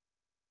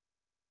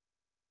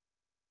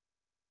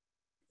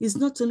 It's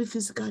not only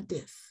physical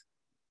death.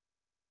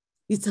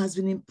 It has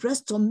been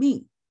impressed on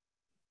me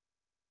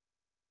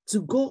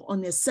to go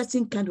on a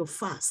certain kind of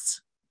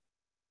fast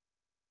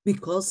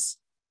because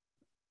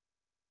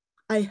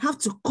I have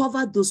to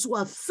cover those who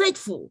are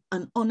faithful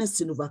and honest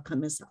in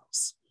Overcomer's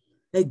house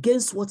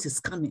against what is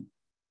coming.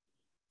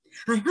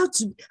 I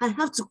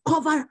have to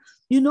cover,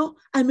 you know,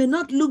 I may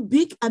not look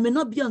big, I may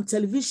not be on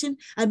television,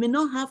 I may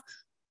not have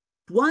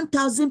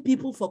 1,000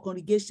 people for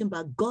congregation,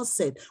 but God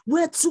said,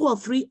 where 2 or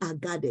 3 are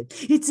gathered,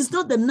 it is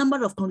not the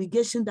number of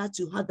congregation that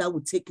you have that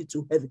will take you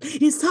to heaven.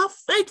 It's how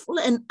faithful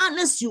and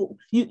honest you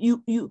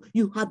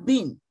have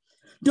been.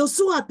 Those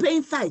who are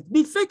paying tithe,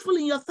 be faithful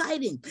in your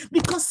tithing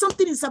because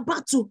something is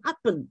about to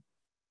happen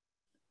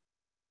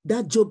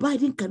that Joe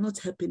Biden cannot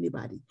help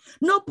anybody.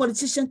 No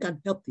politician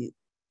can help you.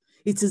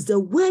 It is the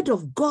word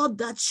of God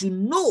that you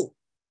know.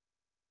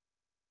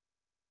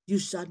 You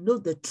shall know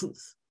the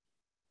truth,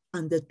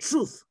 and the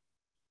truth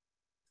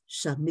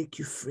shall make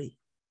you free.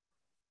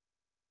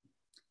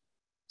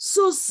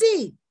 So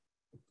see,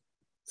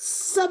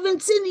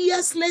 17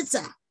 years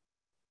later,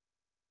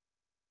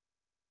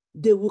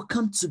 they will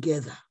come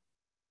together.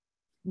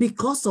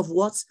 Because of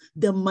what?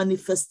 The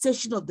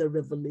manifestation of the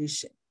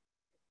revelation.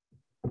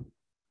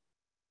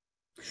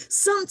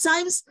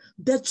 Sometimes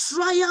the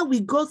trial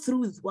we go through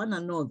with one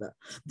another,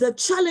 the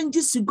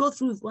challenges we go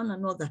through with one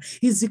another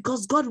is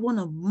because God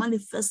wants to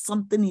manifest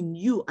something in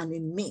you and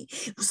in me.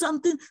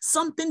 Something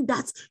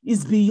that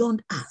is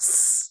beyond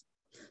us.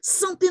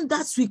 Something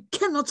that we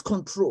cannot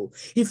control.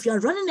 If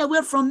you're running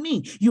away from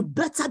me, you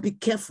better be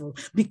careful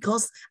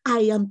because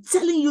I am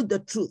telling you the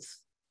truth.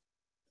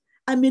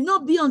 I may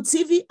not be on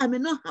TV, I may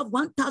not have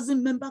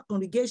 1,000 member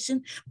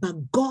congregation,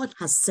 but God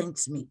has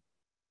sent me.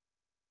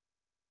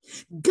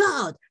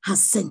 God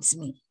has sent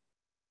me.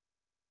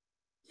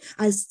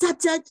 I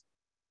started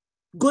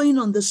going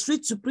on the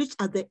street to preach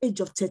at the age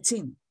of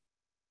 13.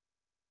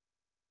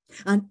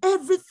 And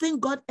everything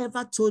God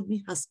ever told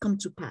me has come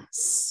to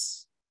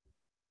pass.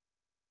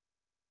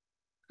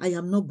 I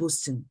am not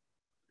boasting.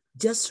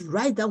 Just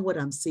write down what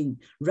I'm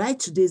saying. Write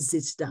today's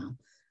date down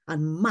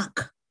and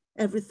mark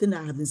everything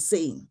I have been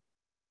saying.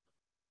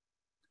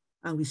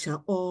 And we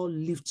shall all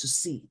live to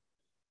see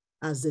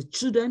as the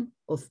children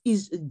of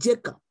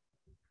Jacob,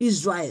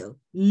 Israel,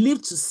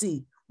 live to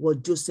see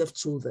what Joseph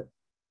told them.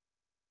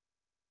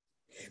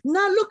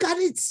 Now look at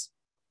it.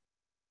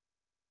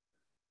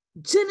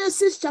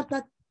 Genesis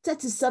chapter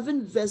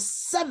 37 verse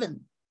 7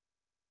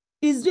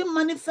 is being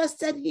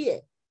manifested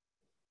here.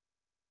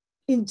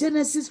 In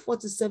Genesis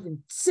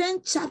 47,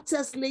 10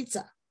 chapters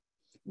later,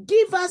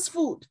 give us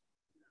food.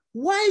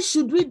 Why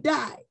should we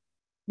die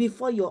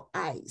before your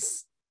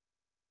eyes?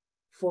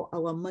 For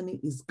our money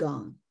is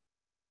gone.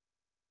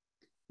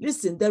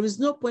 Listen, there is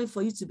no point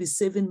for you to be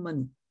saving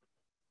money.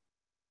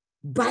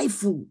 Buy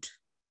food.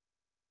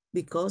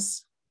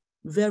 Because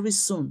very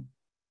soon,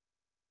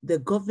 the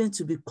government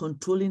will be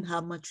controlling how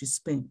much you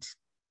spend.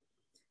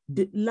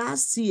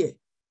 Last year,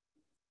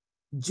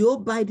 Joe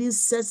Biden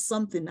said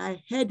something,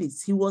 I heard it.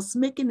 He was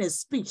making a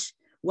speech,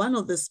 one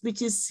of the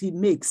speeches he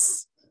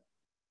makes.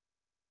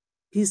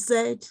 he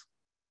said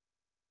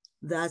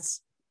that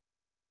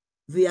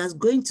we are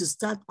going to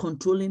start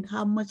controlling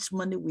how much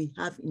money we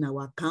have in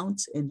our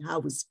account and how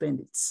we spend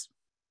it.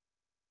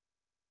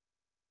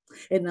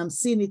 And I'm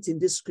seeing it in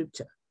this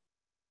scripture,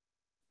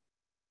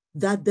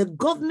 that the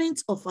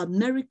government of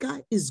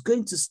America is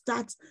going to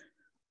start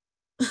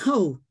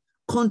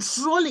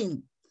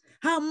controlling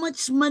how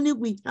much money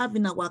we have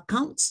in our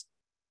accounts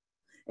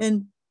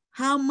and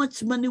how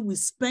much money we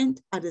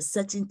spend at a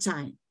certain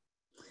time.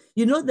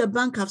 You know, the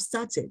bank have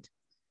started.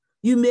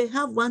 You may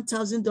have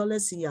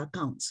 $1,000 in your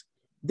account.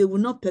 They will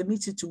not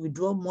permit you to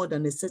withdraw more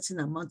than a certain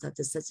amount at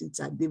a certain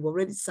time. They've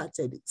already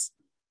started it.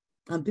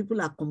 And people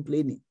are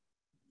complaining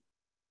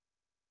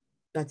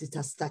that it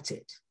has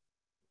started.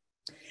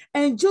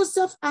 And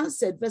Joseph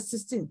answered, verse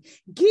 16,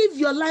 give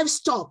your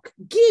livestock,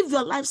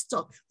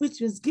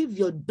 which means give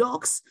your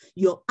dogs,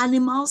 your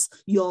animals,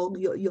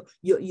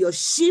 your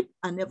sheep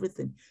and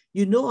everything.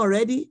 You know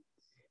already,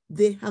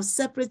 they have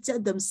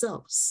separated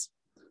themselves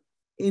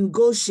in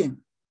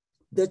Goshen.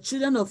 The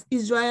children of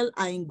Israel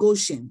are in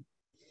Goshen.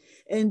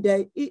 And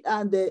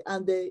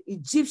the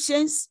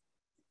Egyptians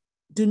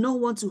do not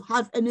want to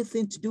have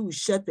anything to do with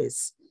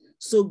shepherds.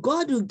 So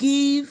God will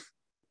give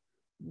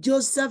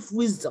Joseph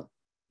wisdom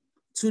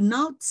to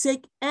now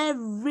take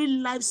every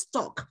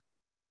livestock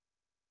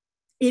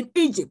in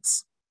Egypt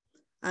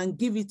and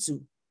give it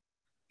to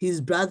his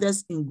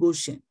brothers in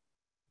Goshen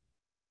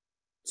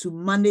to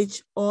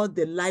manage all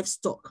the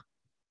livestock,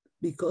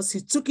 because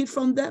he took it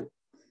from them,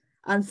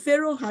 and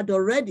Pharaoh had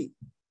already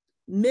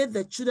made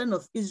the children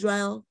of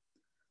Israel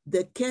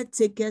the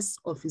caretakers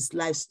of his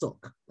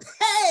livestock.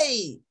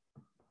 Hey,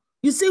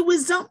 you see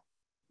wisdom?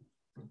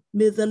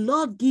 May the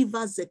Lord give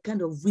us the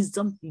kind of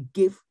wisdom he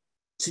gave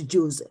to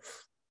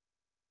Joseph.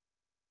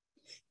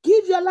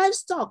 Give your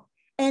livestock,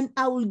 and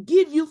I will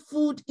give you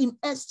food in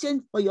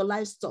exchange for your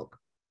livestock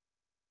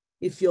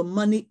if your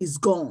money is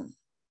gone.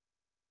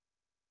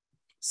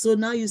 So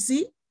now you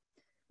see,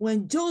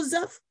 when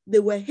Joseph, they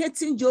were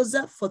hating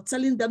Joseph for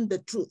telling them the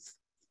truth.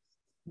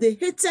 They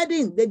hated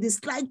him, they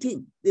disliked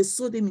him, they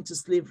sold him into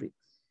slavery.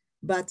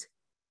 But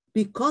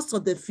because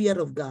of the fear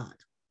of God,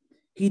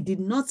 he did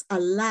not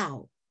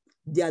allow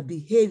their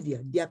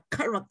behavior, their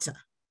character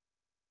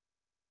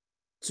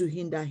to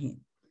hinder him.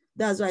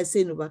 That's why I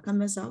say in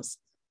Overcomers House,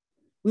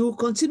 we will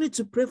continue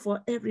to pray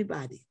for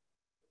everybody.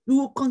 We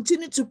will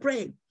continue to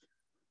pray,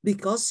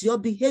 because your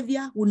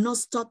behavior will not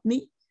stop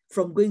me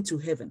from going to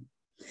heaven.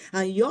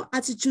 And your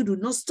attitude will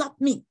not stop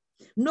me.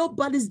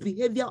 Nobody's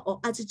behavior or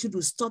attitude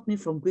will stop me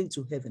from going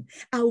to heaven.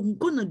 I'm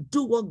going to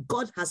do what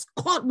God has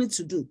called me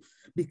to do,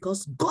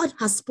 because God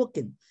has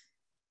spoken.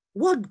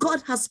 What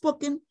God has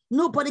spoken,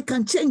 nobody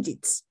can change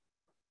it.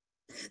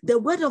 The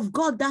word of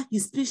God that he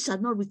speaks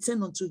shall not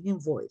return unto him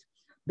void,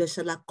 but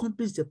shall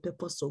accomplish the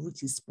purpose of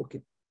which he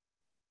spoken.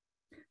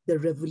 The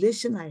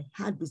revelation I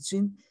had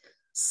between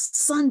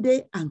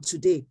Sunday and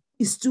today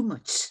is too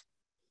much.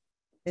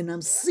 And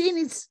I'm seeing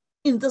it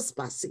in this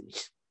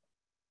passage.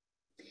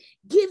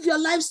 Give your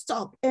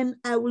livestock, and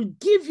I will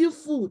give you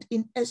food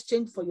in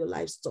exchange for your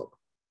livestock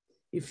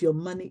if your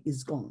money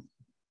is gone.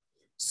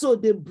 So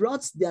they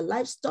brought their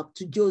livestock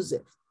to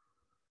Joseph,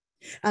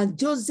 and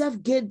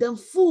Joseph gave them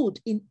food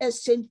in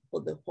exchange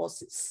for the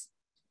horses,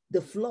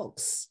 the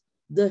flocks,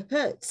 the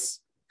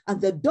herds,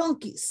 and the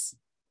donkeys.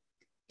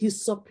 He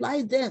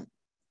supplied them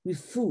with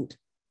food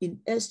in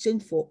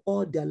exchange for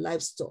all their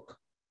livestock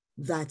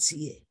that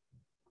year.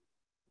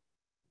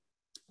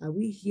 Are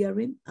we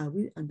hearing? Are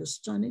we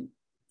understanding?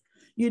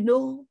 You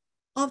know,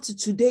 up to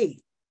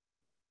today,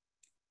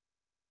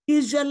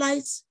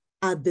 Israelites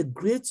are the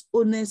great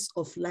owners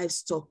of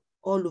livestock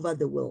all over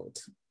the world.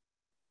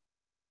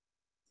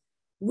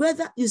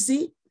 Whether, you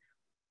see,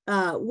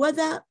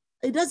 whether,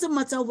 it doesn't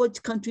matter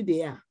what country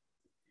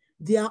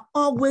they are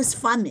always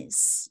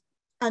farmers,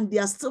 and they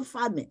are still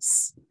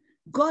farmers.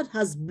 God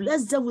has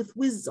blessed them with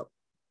wisdom.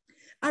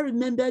 I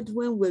remembered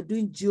when we were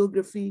doing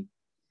geography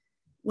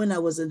when I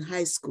was in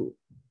high school.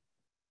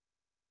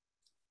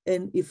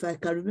 And if I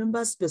can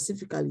remember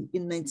specifically,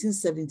 in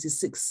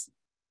 1976,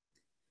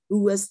 we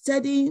were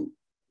studying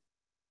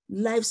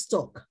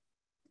livestock.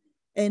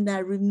 And I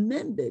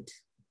remembered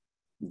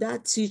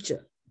that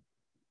teacher,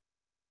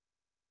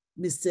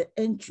 Mr.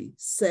 Entry,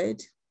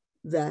 said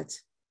that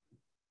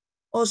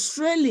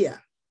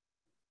Australia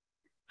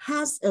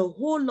has a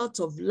whole lot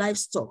of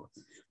livestock.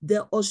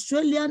 The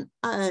Australian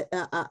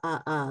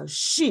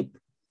sheep,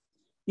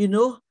 you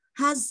know,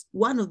 has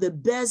one of the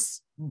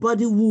best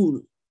body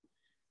wool.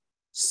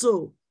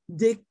 So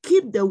they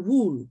keep the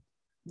wool.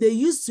 They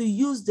used to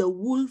use the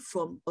wool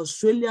from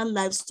Australian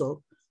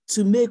livestock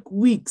to make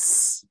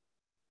wigs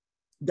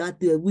that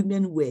the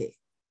women wear.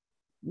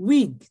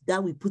 Wig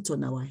that we put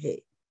on our hair.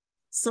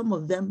 Some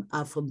of them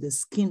are from the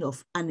skin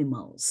of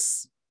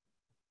animals,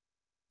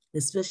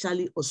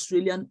 especially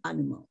Australian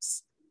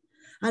animals.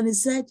 And he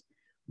said,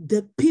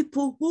 the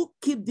people who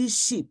keep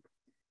these sheep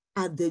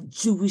are the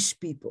Jewish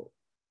people.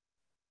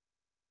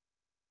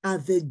 Are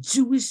the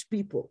Jewish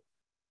people.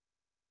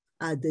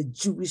 Are the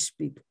Jewish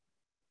people.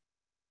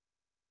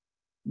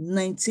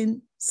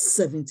 19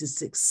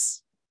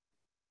 76.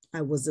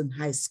 I was in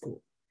high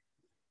school.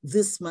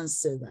 This man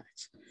said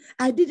that.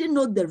 I didn't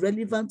know the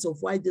relevance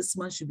of why this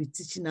man should be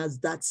teaching us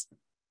that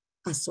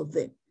as of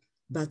then.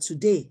 But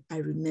today, I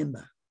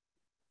remember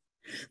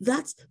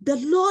that the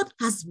Lord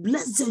has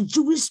blessed the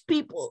Jewish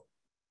people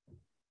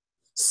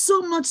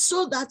so much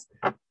so that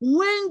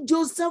when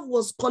Joseph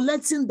was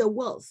collecting the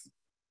wealth,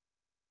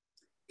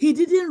 he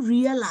didn't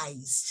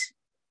realize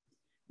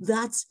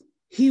that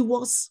he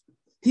was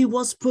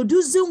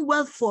producing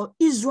wealth for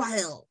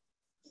Israel.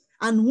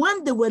 And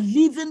when they were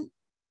leaving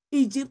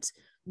Egypt,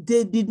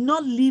 they did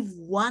not leave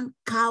one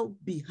cow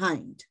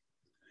behind.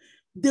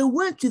 They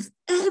went with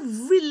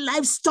every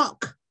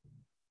livestock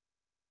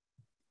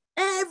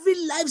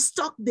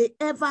they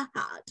ever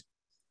had,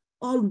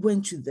 all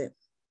went to them.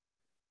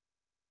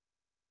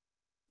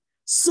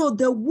 So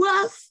the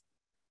wealth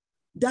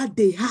that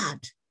they had,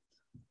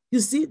 you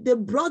see, they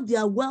brought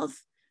their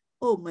wealth.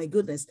 Oh my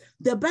goodness.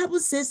 The Bible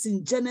says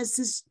in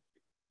Genesis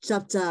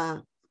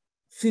chapter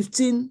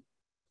 15,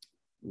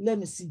 let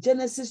me see,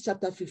 Genesis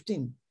chapter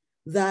 15,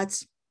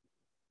 that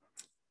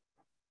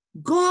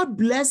God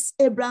blessed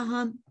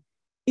Abraham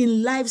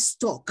in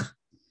livestock.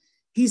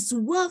 His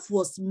wealth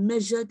was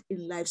measured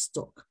in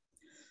livestock.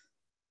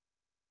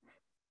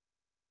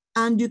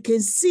 And you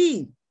can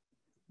see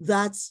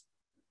that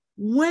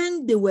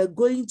when they were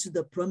going to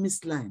the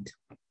promised land,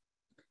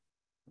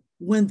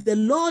 when the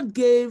Lord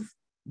gave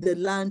the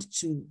land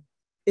to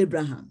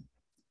Abraham,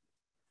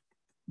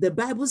 the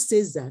Bible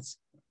says that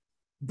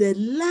the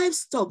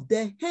livestock,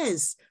 the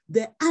hares,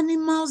 the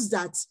animals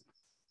that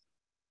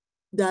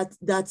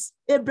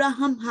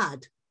Abraham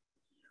had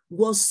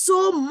was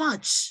so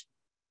much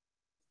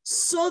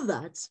so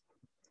that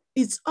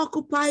it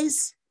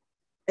occupies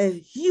a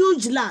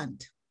huge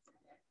land.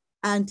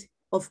 And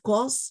of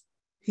course,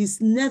 his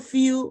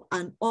nephew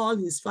and all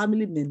his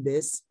family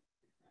members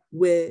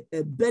were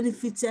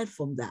benefited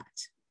from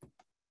that.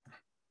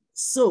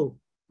 So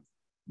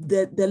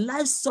the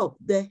livestock,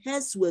 the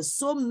herds were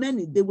so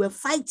many, they were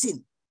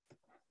fighting.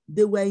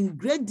 They were in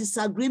great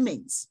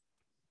disagreements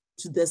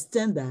to the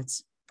extent that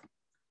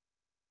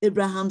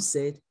Abraham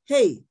said,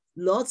 hey,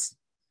 Lord,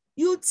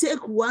 you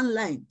take one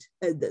land,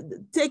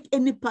 take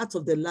any part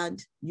of the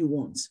land you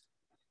want,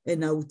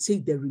 and I will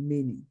take the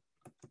remaining.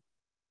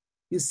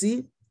 You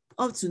see,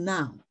 up to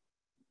now,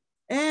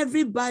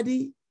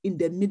 everybody in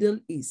the Middle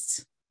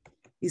East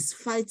is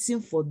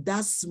fighting for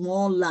that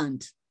small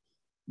land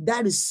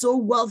that is so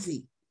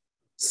wealthy.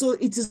 So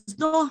it is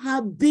not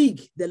how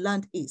big the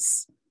land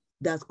is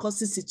that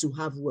causes it to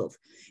have wealth.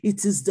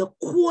 It is the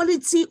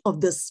quality of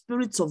the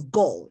Spirit of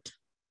God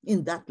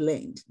in that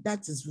land.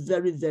 That is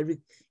very, very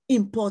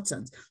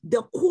important.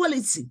 The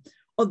quality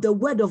of the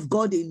word of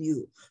God in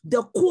you,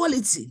 the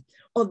quality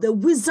of the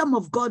wisdom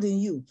of God in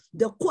you,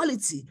 the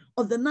quality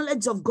of the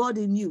knowledge of God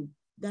in you,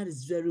 that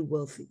is very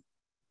wealthy.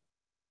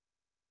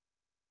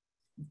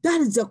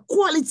 That is the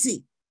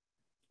quality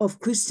of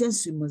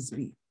Christians we must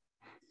be.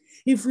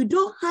 If we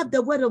don't have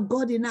the word of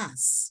God in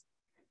us,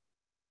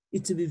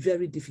 it will be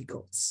very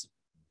difficult.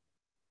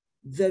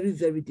 Very,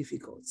 very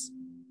difficult.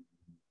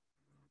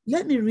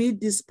 Let me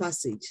read this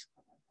passage,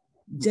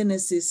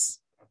 Genesis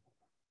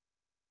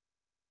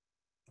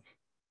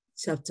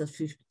chapter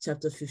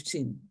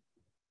 15.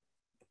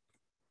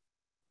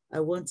 I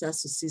want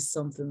us to see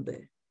something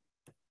there.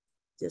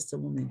 Just a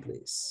moment,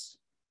 please.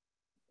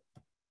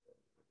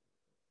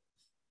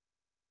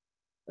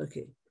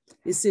 Okay.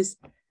 It says,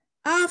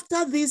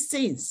 after these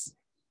things,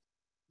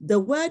 the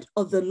word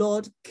of the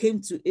Lord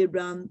came to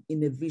Abraham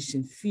in a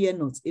vision. Fear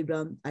not,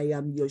 Abraham, I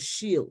am your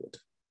shield,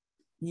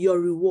 your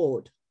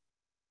reward.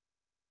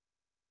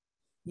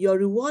 Your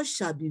reward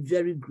shall be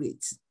very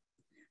great.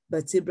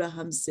 But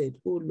Abraham said,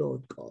 O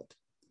Lord God,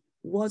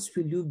 what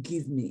will you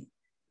give me?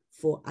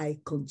 For I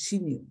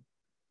continue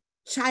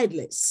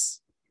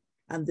childless,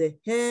 and the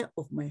heir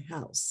of my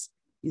house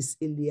is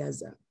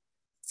Eliezer.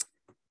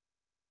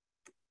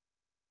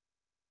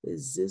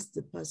 Is this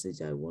the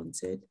passage I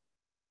wanted?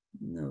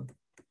 No.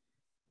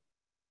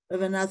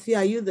 Reverend Athia,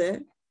 are you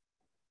there?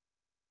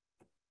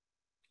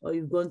 Or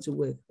you've gone to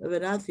work?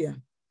 Reverend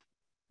Athia?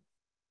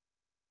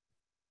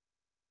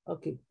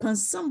 Okay, can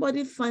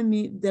somebody find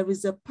me? There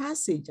is a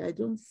passage, I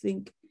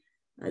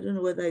don't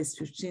know whether it's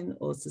 15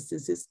 or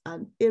 66,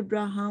 and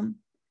Abraham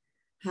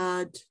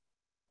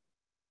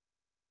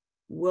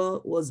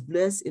was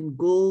blessed in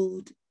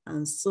gold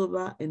and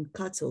silver and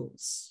cattle.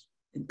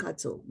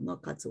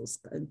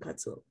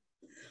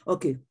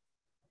 Okay.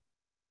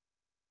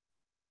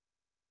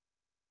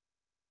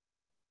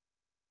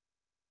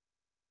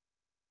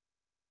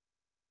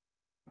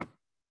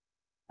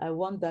 I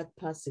want that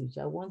passage.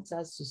 I want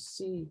us to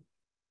see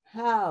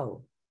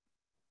how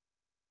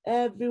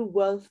every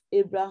wealth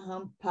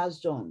Abraham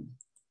passed on.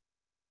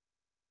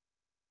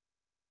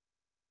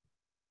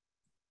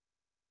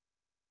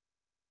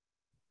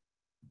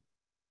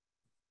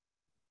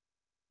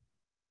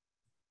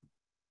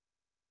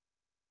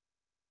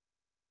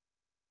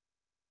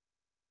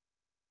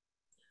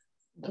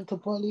 Dr.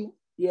 Polly?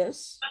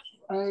 Yes.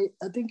 I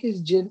think it's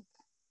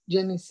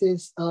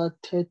Genesis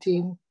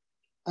 13,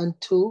 and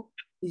 2.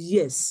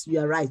 Yes, you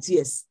are right.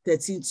 Yes,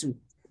 13:2.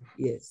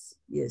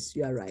 Yes,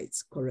 you are right.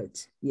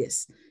 Correct.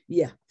 Yes.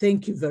 Yeah,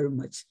 thank you very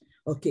much.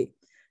 Okay.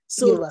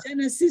 So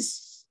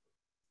Genesis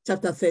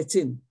chapter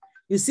 13.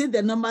 You see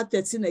the number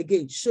 13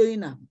 again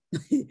showing up.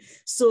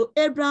 So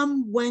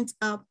Abraham went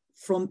up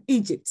from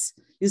Egypt.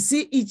 You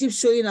see Egypt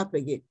showing up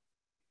again.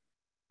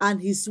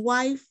 And his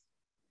wife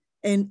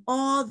and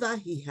all that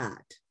he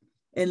had,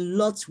 and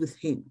Lot with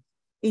him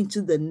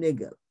into the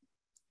Negev.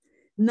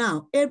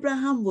 Now,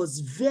 Abraham was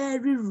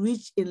very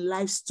rich in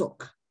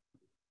livestock,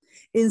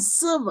 in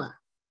silver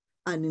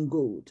and in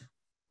gold.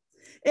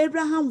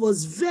 Abraham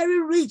was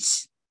very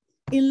rich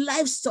in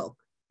livestock,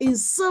 in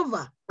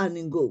silver and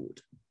in gold.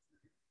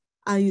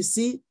 And you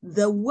see,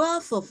 the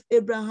wealth of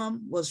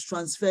Abraham was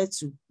transferred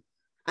to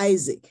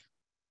Isaac.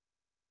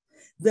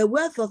 The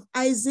wealth of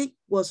Isaac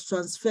was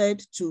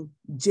transferred to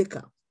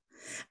Jacob.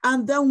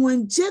 And then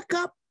when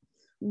Jacob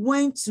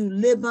went to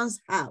Laban's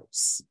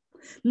house,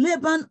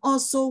 Laban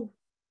also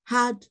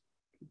had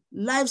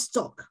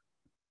livestock.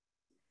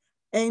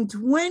 And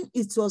when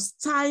it was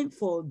time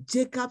for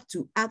Jacob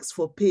to ask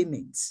for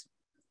payment,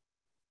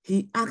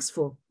 he asked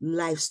for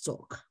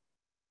livestock.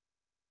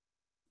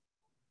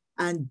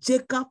 And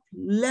Jacob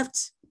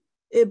left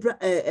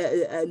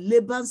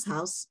Laban's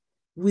house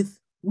with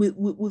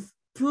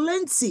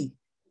plenty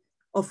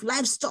of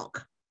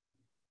livestock.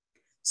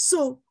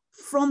 So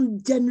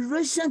from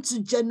generation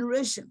to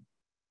generation,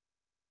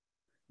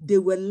 they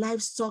were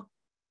livestock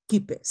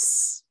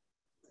keepers.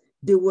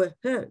 They were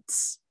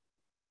herds.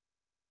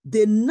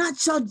 They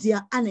nurtured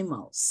their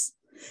animals.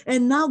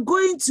 And now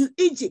going to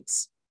Egypt,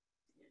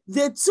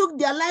 they took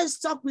their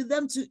livestock with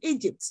them to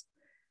Egypt.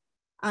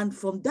 And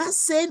from that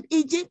same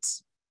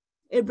Egypt,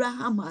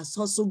 Abraham has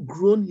also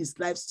grown his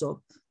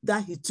livestock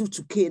that he took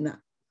to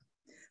Canaan.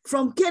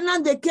 From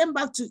Canaan, they came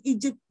back to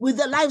Egypt with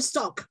the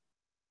livestock.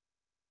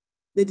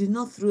 They did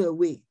not throw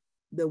away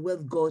the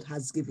wealth God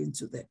has given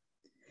to them.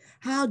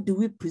 How do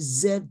we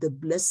preserve the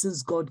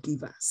blessings God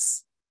gave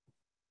us?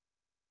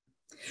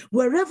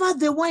 Wherever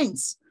they went,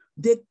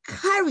 they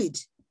carried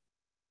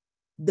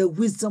the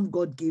wisdom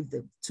God gave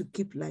them to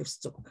keep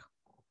livestock.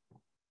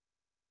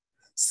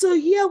 So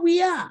here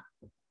we are.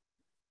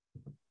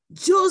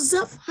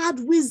 Joseph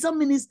had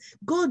wisdom in his,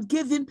 God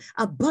gave him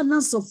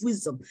abundance of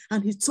wisdom,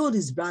 and he told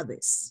his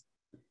brothers,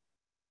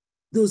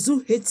 those who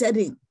hated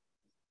him,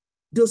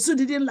 those who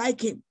didn't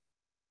like him,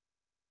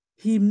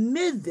 he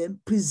made them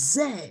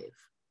preserve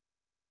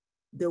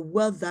the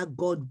wealth that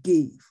God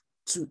gave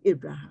to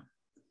Abraham.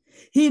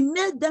 He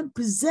made them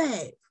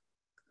preserve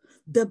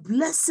the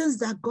blessings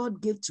that God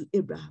gave to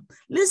Abraham.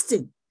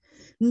 Listen,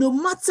 no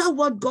matter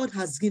what God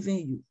has given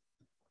you,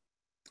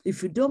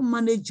 if you don't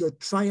manage your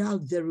trial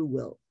very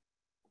well,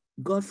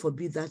 God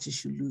forbid that you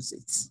should lose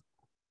it.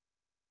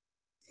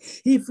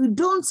 If you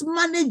don't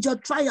manage your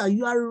trial,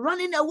 you are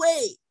running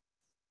away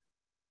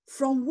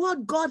from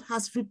what God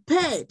has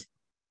prepared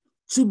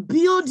to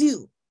build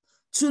you,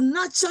 to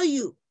nurture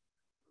you,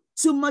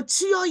 to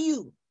mature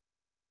you.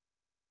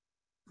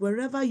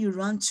 Wherever you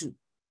run to,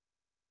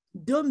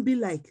 don't be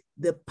like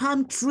the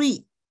palm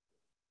tree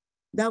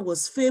that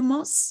was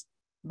famous,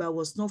 but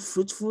was not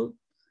fruitful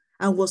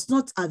and was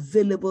not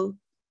available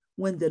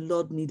when the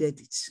Lord needed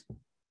it.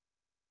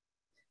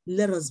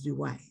 Let us be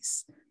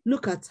wise.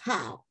 Look at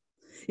how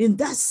in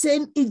that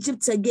same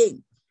Egypt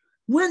again,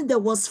 when there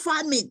was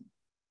famine,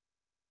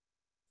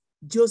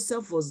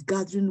 Joseph was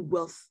gathering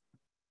wealth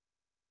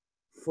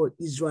for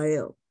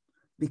Israel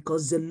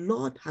because the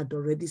Lord had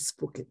already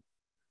spoken.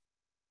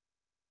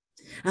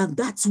 And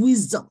that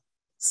wisdom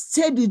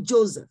stayed with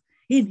Joseph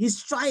in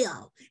his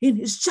trial, in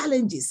his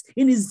challenges,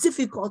 in his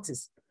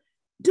difficulties.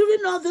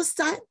 During all this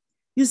time,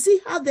 you see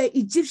how the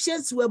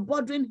Egyptians were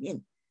bothering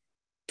him.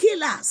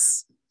 Kill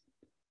us.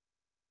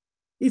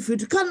 If you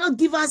cannot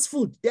give us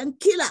food, then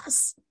kill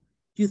us.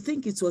 You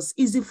think it was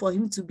easy for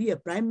him to be a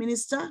prime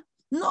minister?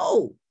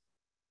 No.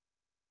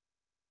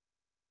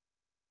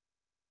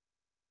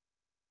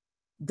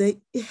 The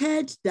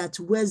head that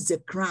wears the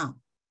crown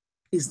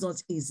is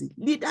not easy.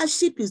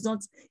 Leadership is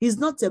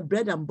not a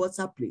bread and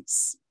butter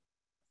place.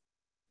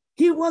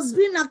 He was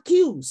being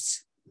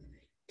accused.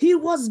 He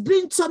was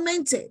being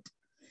tormented.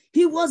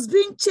 He was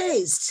being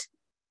chased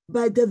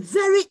by the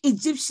very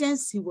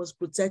Egyptians he was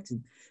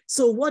protecting.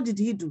 So what did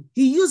he do?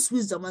 He used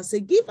wisdom and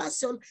said, give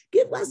us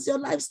your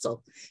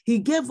livestock. He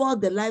gave all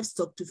the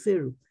livestock to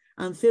Pharaoh,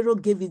 and Pharaoh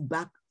gave it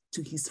back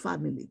to his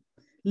family.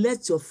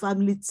 Let your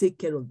family take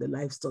care of the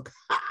livestock.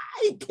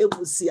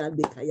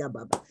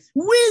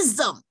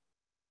 Wisdom.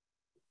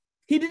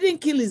 He didn't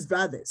kill his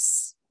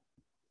brothers.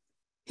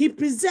 He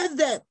preserved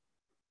them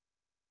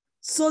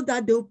so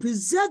that they will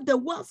preserve the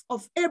wealth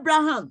of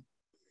Abraham.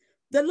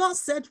 The Lord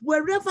said,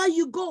 wherever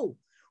you go,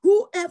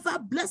 whoever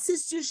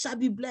blesses you shall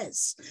be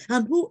blessed,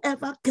 and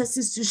whoever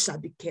curses you shall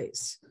be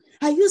cursed.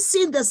 Are you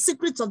seeing the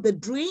secret of the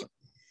dream?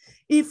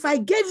 If I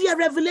gave you a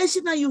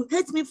revelation and you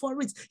hate me for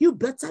it, you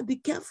better be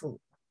careful.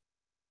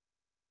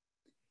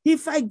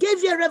 If I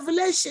gave you a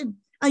revelation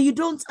and you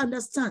don't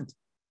understand,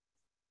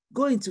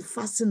 go into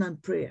fasting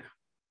and prayer.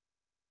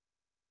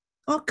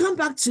 Or come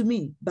back to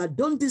me, but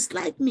don't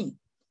dislike me.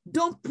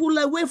 Don't pull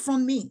away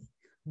from me.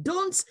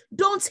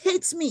 Don't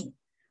hate me,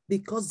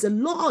 because the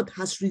Lord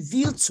has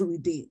revealed to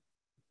redeem.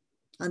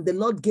 And the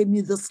Lord gave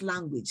me this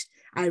language.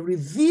 I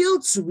reveal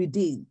to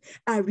redeem.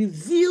 I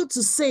reveal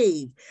to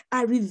save.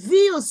 I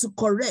reveal to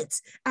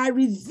correct. I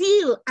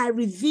reveal.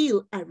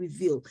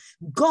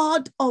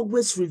 God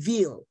always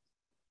reveals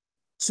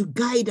to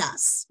guide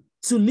us,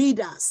 to lead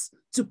us,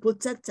 to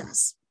protect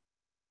us.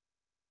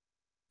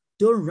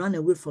 Don't run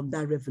away from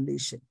that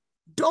revelation.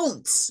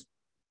 Don't.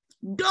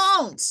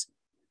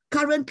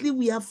 Currently,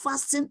 we are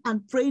fasting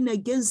and praying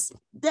against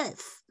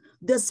death,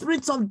 the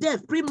spirit of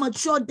death,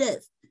 premature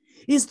death.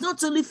 It's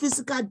not only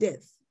physical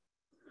death.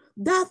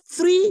 That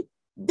 3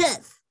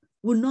 death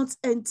will not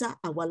enter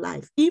our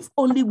life if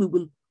only we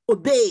will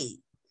obey.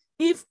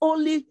 If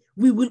only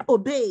we will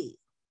obey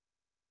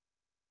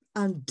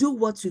and do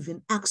what we've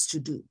been asked to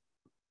do.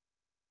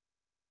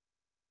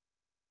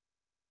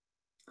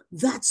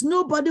 That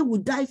nobody will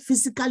die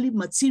physically,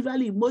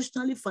 materially,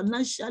 emotionally,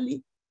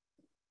 financially,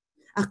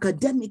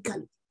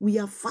 academically. We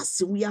are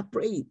fasting, we are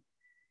praying.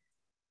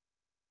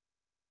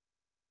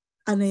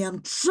 And I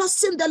am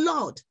trusting the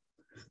Lord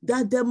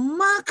that the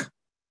mark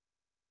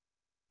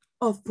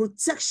of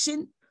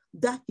protection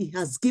that he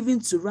has given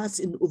to us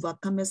in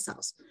Overcomer's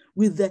House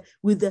with the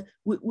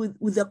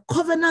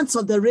covenant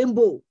of the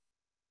rainbow,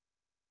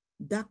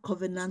 that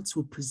covenant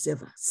will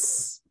preserve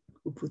us,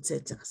 will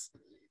protect us.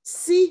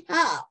 See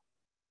how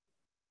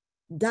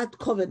that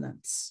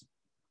covenant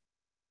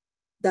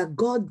that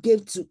God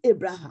gave to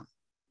Abraham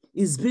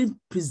is being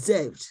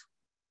preserved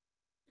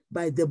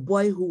by the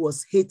boy who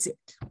was hated,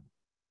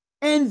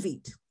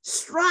 envied,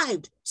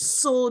 strived,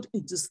 sold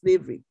into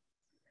slavery,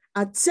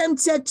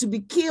 attempted to be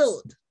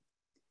killed.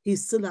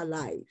 He's still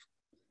alive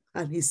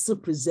and he's still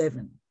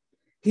preserving.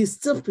 He's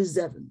still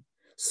preserving.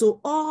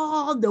 So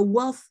all the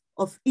wealth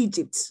of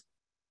Egypt,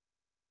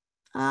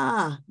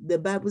 the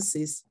Bible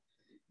says,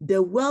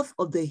 the wealth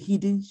of the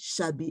hidden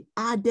shall be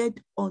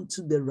added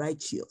unto the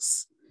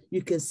righteous.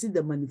 You can see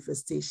the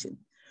manifestation.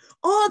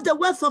 All the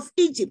wealth of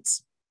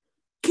Egypt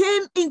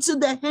came into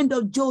the hand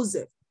of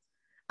Joseph,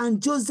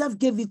 and Joseph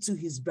gave it to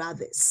his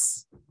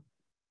brothers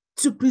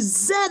to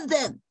preserve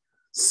them,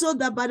 so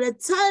that by the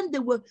time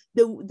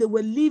they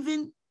were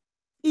leaving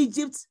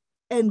Egypt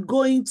and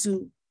going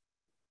to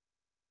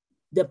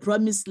the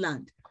promised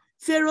land,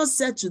 Pharaoh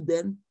said to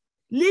them,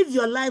 leave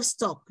your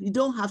livestock. You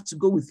don't have to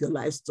go with your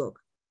livestock.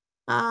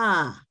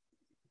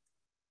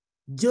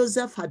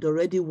 Joseph had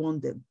already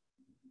warned them.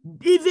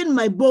 Even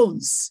my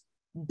bones,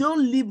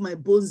 don't leave my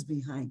bones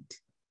behind.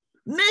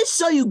 Make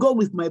sure you go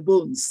with my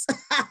bones.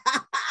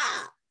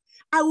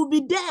 I will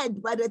be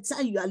dead by the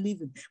time you are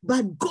leaving,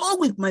 but go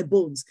with my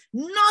bones.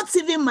 Not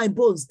even my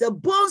bones. The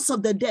bones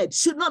of the dead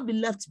should not be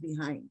left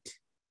behind.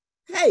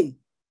 Hey,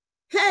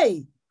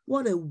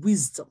 what a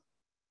wisdom.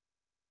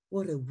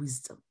 What a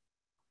wisdom.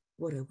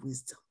 What a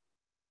wisdom.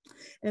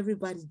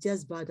 Everybody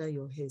just bow down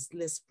your heads.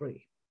 Let's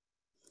pray.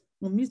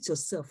 Unmute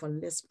yourself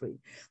and let's pray.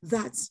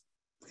 That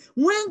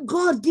when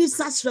God gives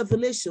us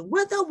revelation,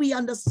 whether we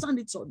understand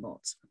it or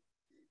not,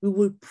 we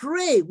will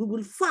pray, we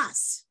will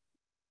fast,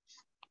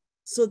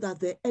 so that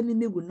the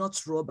enemy will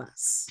not rob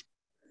us,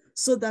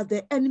 so that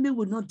the enemy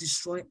will not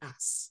destroy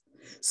us,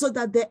 so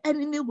that the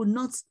enemy will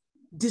not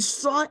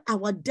destroy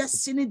our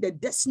destiny, the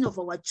destiny of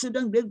our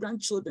children,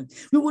 great-grandchildren.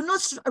 We will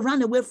not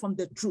run away from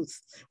the truth.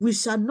 We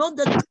shall know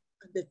the truth,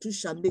 and the truth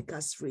shall make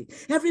us free.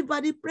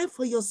 Everybody pray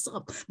for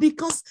yourself,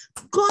 because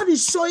God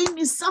is showing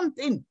me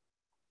something.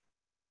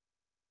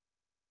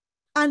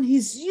 And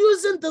he's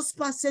using this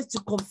passage to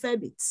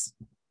confirm it.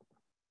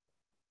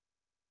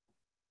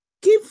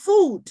 Keep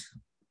food.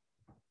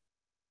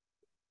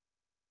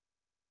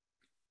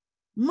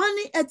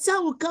 Money, a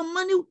time will come,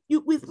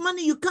 with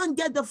money, you can't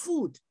get the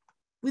food.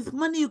 With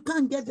money, you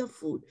can't get the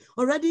food.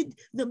 Already,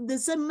 they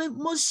say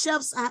most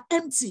shelves are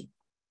empty.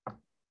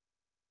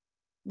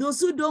 Those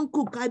who don't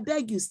cook, I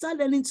beg you, start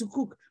learning to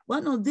cook.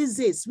 One of these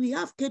days, we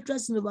have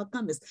caterers in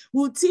Overcomers.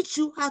 We'll teach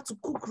you how to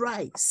cook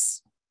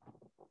rice.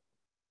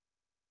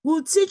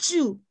 We'll teach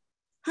you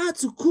how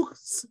to cook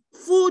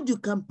food you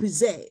can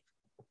preserve,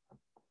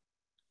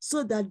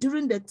 so that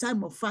during the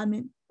time of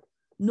famine,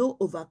 no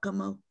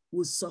overcomer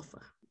will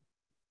suffer.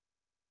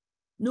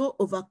 No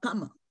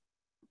overcomer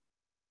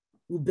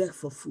will beg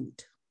for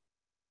food.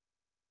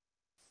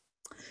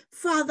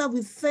 Father,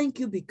 we thank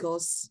you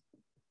because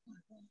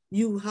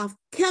you have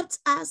kept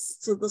us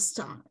to this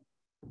time,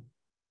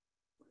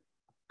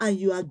 and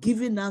you are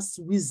giving us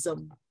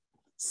wisdom,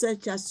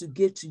 such as you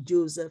gave to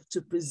Joseph,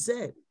 to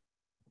preserve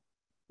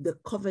the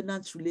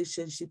covenant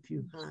relationship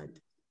you had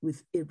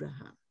with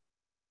Abraham.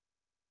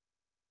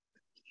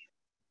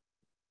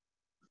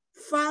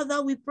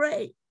 Father, we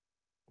pray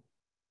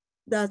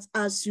that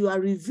as you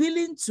are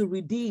revealing to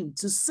redeem,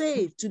 to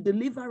save, to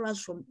deliver us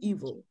from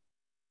evil,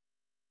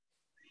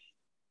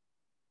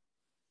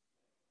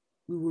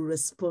 we will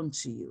respond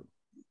to you.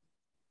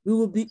 We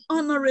will be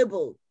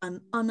honorable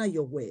and honor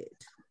your word.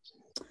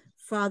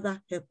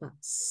 Father, help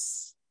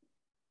us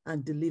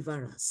and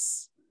deliver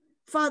us.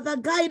 Father,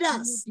 guide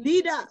us,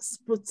 lead us,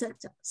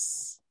 protect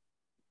us,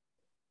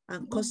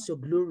 and cause your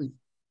glory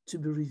to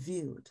be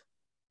revealed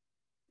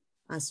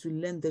as we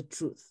learn the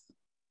truth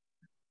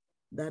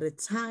that a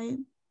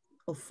time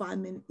of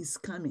famine is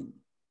coming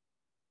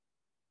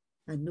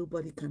and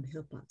nobody can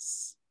help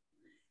us.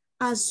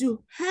 As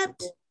you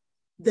helped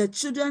the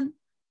children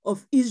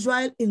of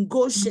Israel in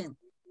Goshen,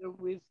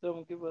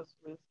 Wisdom, give us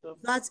wisdom.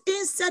 that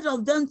instead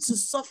of them to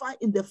suffer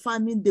in the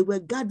famine, they were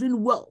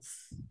gathering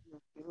wealth.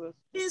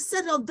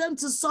 Instead of them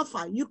to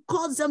suffer, you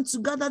caused them to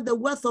gather the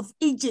wealth of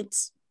Egypt.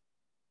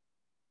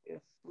 Yes,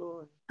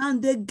 Lord.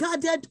 And they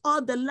gathered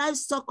all the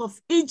livestock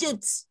of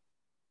Egypt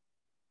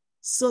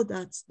so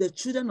that the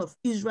children of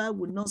Israel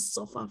would not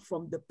suffer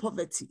from the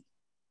poverty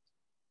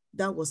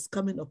that was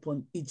coming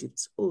upon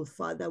Egypt. Oh,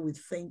 Father, we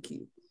thank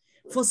you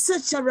for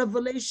such a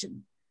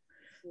revelation,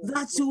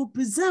 that you will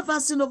preserve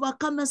us and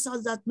overcome us, so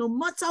that no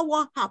matter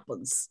what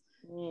happens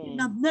in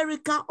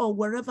America or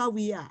wherever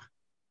we are,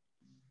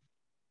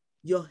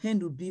 your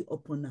hand will be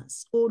upon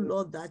us. Oh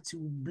Lord, that you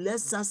will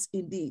bless us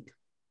indeed.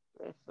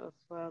 Bless us,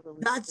 Father.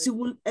 That you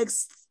will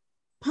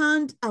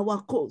expand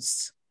our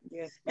coast.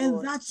 Yes, and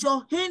Lord. that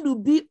your hand will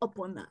be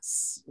upon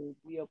us. Will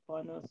be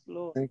upon us,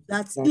 Lord.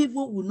 That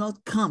evil will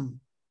not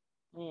come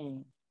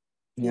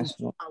Yes,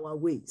 into Lord. our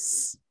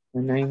ways.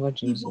 In the name of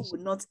Evil Jesus.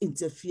 will not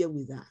interfere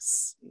with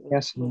us.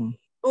 Yes, Lord.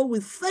 Oh, we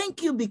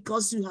thank you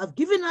because you have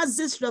given us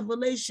this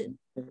revelation.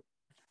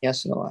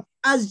 Yes, Lord.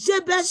 As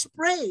Jabez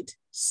prayed,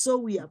 so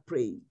we are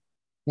praying.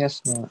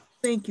 Yes, Lord.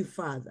 Thank you,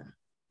 Father.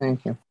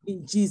 Thank you.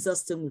 In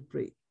Jesus' name we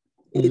pray.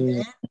 In Amen.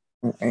 Jesus'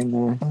 name.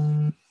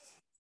 Amen.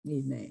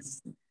 Amen.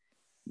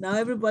 Now,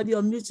 everybody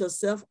unmute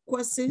yourself.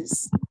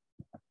 Questions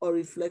or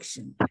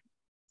reflection?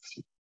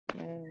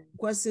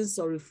 Questions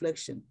or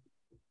reflection?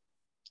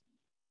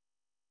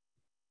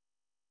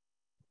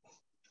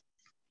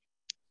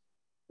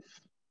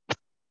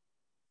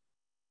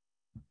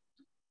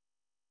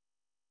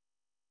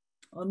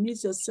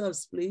 Unmute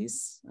yourselves,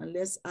 please, and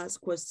let's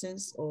ask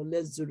questions or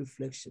let's do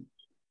reflection.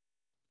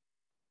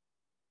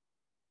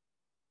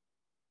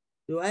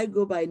 Do I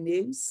go by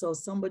names or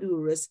somebody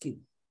will rescue?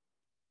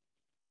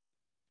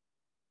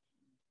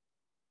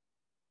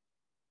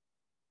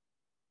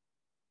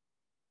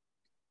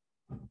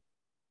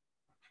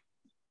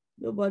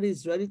 Nobody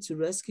is ready to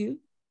rescue?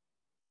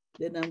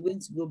 Then I'm going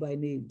to go by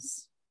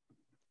names.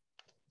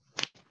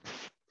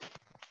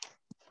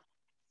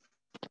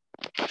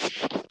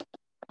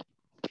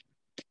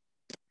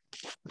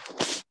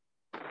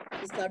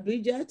 Sister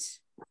Bridget,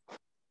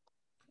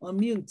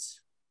 unmute.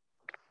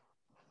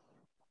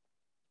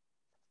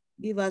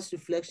 Give us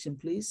reflection,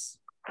 please.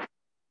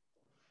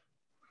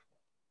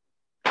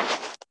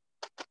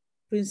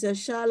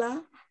 Princess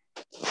Shala,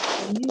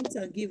 unmute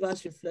and give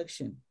us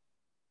reflection.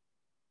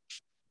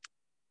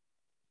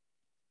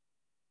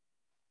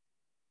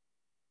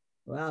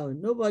 Wow,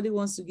 nobody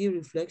wants to give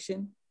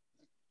reflection.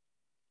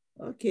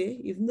 Okay,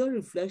 if no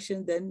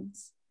reflection, then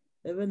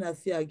Reverend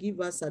Afia,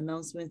 give us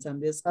announcement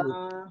and let's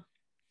close.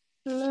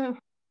 Bye.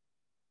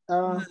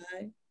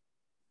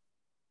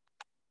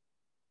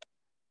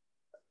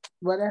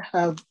 What I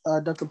have,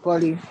 Dr.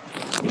 Polly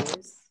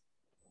Yes.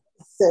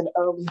 said,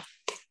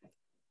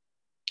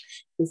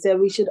 he said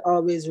we should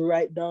always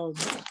write down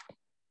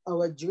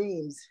our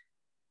dreams,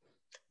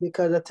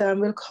 because a time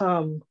will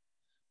come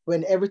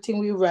when everything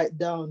we write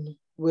down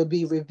will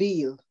be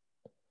revealed.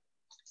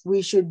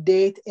 We should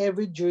date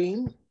every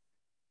dream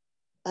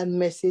and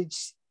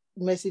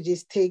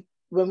messages take,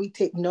 when we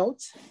take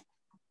notes,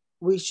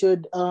 we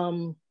should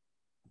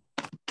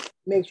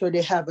make sure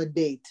they have a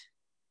date.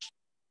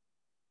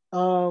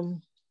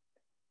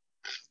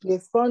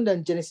 It's found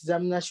in Genesis,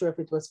 I'm not sure if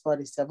it was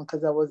 47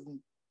 because I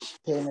wasn't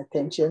paying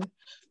attention.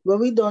 When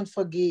we don't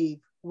forgive,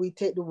 we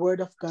take the word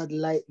of God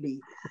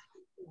lightly,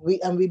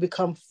 we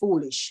become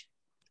foolish.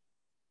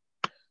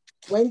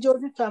 When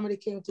Joseph's family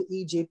came to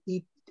Egypt,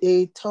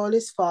 he told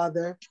his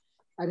father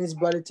and his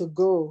brother to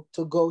go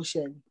to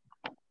Goshen,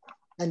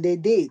 and they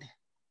did.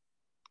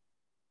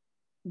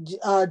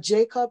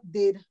 Jacob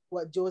did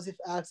what Joseph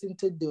asked him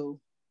to do.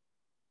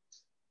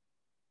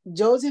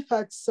 Joseph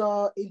had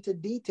saw into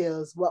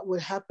details what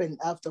would happen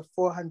after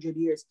 400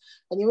 years.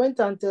 And he went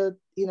on to,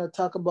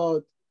 talk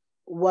about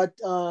what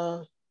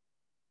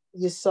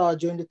you saw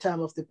during the time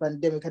of the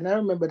pandemic. And I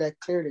remember that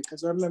clearly,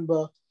 because I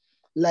remember,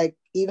 like,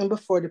 even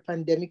before the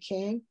pandemic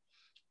came,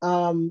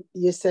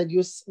 you said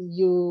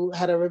you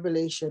had a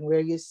revelation where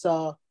you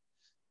saw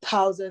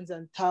thousands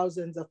and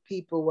thousands of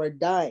people were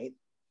dying,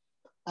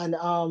 and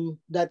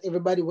that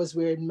everybody was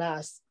wearing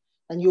masks.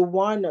 And you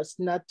warned us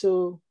not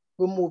to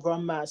remove our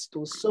masks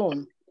too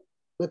soon,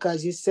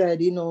 because you said,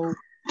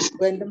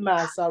 when the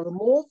masks are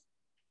removed,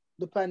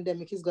 the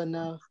pandemic is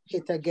gonna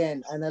hit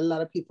again and a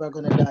lot of people are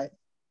gonna die.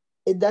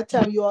 At that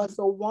time, you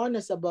also warned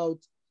us about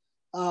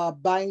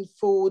buying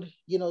food,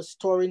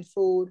 storing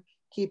food,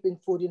 keeping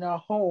food in our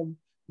home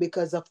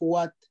because of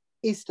what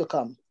is to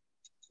come.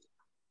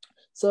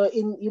 So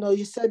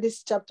you said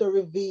this chapter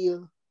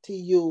reveal to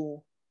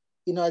you,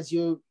 as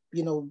you,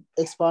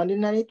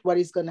 expanding on it, what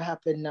is gonna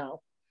happen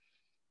now.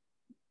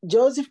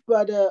 Joseph's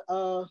brother,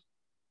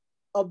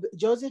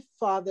 Joseph's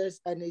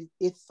fathers and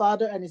his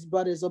father and his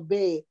brothers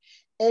obey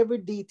every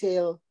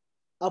detail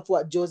of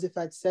what Joseph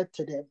had said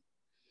to them.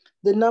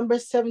 The number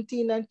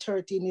 17 and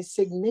 13 is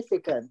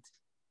significant.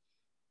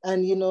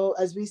 And, you know,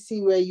 as we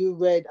see where you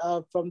read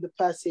from the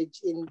passage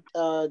in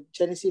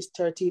Genesis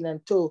 13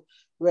 and 2,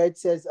 where it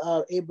says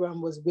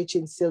Abraham was rich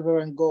in silver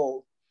and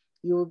gold,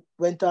 you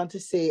went on to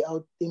say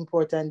how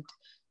important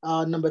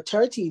number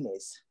 13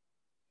 is.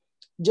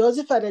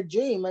 Joseph had a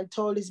dream and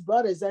told his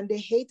brothers, and they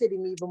hated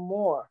him even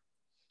more.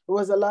 There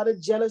was a lot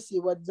of jealousy,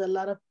 there was a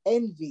lot of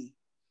envy.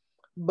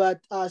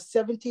 But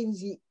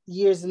 17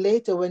 years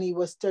later, when he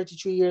was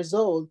 33 years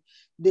old,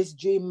 this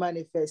dream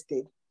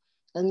manifested.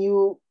 And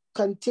you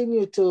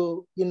continue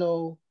to, you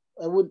know,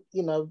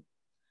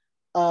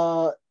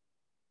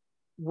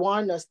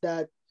 warn us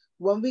that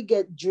when we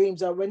get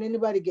dreams, or when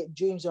anybody get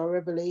dreams or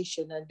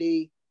revelation and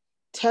they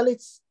tell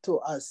it to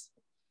us,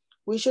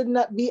 we should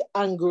not be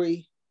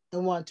angry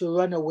and want to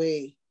run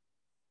away.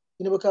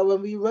 You know, because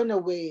when we run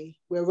away,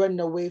 we're running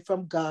away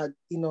from God,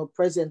 you know,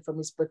 present from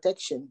his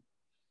protection.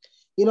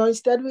 You know,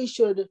 instead we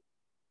should,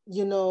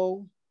 you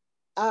know,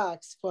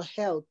 ask for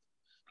help,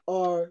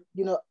 or,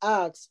 you know,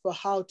 ask for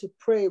how to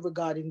pray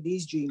regarding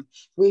these dreams.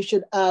 We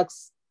should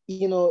ask,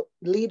 you know,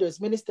 leaders,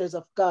 ministers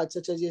of God,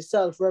 such as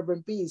yourself,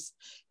 Reverend Peace,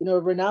 you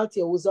know,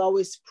 Renatia, who's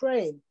always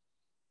praying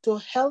to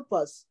help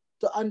us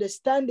to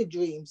understand the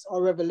dreams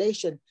or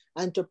revelation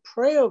and to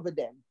pray over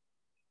them,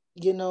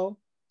 you know,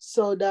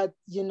 so that,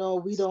 you know,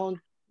 we don't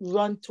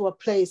run to a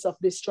place of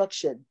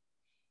destruction.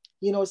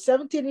 You know,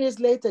 17 years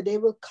later, they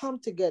will come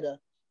together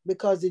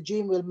because the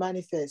dream will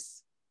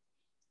manifest.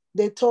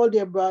 They told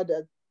their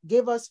brother,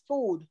 give us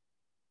food.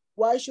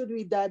 Why should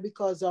we die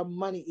because our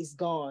money is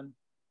gone?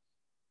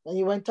 And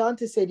he went on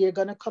to say, there's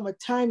going to come a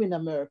time in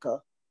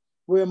America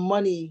where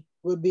money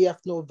will be of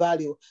no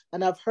value.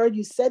 And I've heard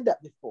you said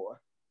that before,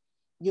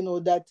 you know,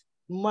 that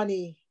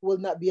money will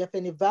not be of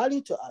any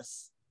value to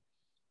us.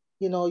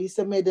 You know, you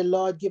said, may the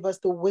Lord give us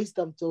the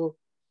wisdom to,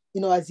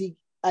 you know, as he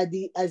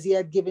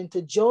had given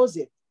to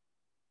Joseph.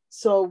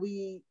 So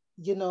we,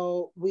 you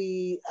know,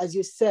 as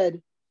you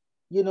said,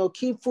 you know,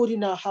 keep food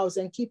in our house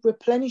and keep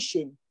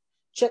replenishing.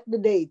 Check the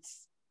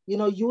dates, you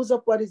know, use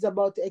up what is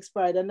about to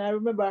expire. And I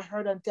remember I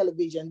heard on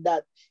television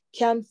that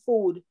canned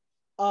food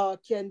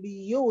can be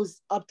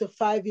used up to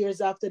 5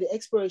 years after the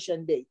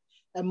expiration date.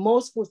 And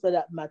most food for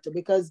that matter,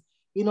 because,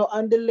 you know,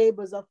 on the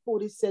labels of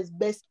food, it says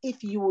best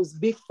if used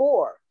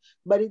before,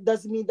 but it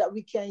doesn't mean that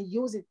we can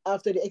use it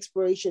after the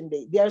expiration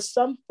date. There are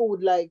some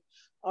food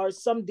or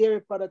some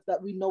dairy products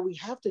that we know we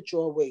have to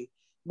throw away,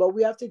 but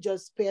we have to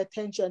just pay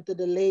attention to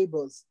the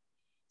labels.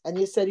 And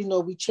you said, you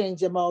know, we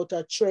change them out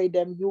or trade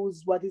them,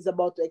 use what is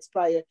about to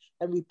expire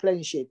and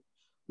replenish it.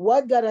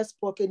 What God has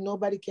spoken,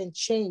 nobody can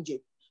change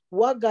it.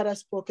 What God has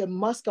spoken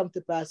must come to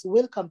pass,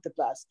 will come to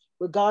pass,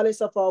 regardless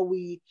of how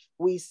we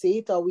see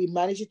it or we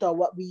manage it or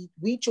what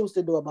we choose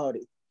to do about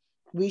it.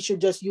 We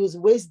should just use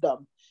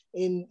wisdom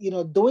in, you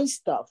know, doing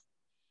stuff,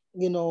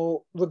 you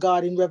know,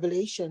 regarding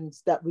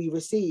revelations that we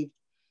receive.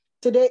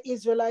 Today,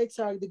 Israelites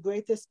are the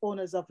greatest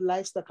owners of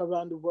livestock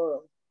around the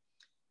world.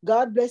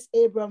 God blessed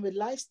Abraham with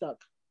livestock.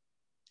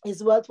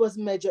 His wealth was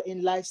measured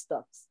in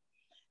livestock,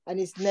 and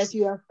his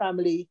nephew and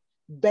family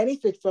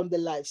benefit from the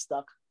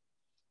livestock.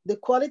 The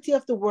quality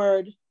of the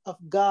word of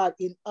God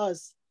in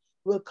us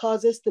will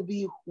cause us to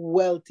be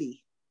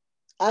wealthy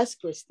as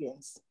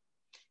Christians.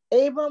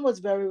 Abraham was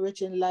very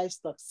rich in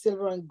livestock,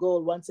 silver and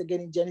gold, once again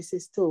in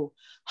Genesis 2.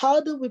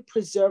 How do we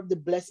preserve the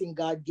blessing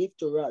God gave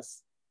to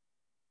us?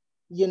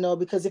 You know,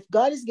 because if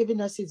God is giving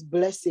us his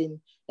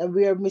blessing and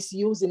we are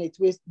misusing it,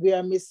 we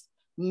are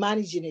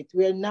mismanaging it,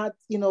 we're not,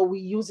 you know,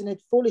 we're using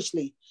it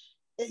foolishly.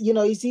 You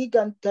know, is he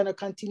going to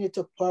continue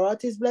to pour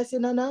out his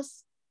blessing on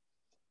us?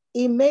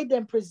 He made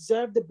them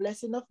preserve the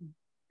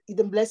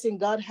blessing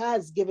God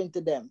has given to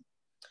them.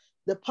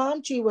 The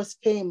palm tree was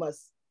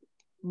famous,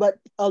 but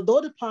although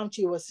the palm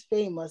tree was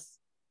famous,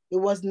 it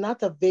was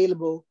not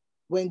available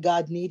when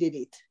God needed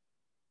it.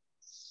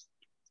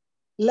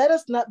 Let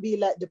us not be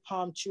like the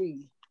palm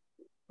tree.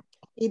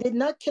 He did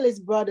not kill his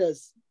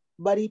brothers,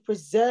 but he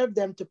preserved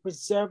them to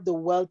preserve the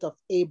wealth of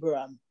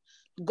Abraham.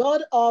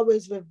 God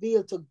always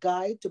revealed to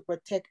guide, to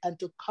protect, and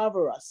to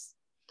cover us.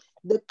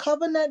 The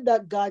covenant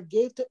that God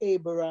gave to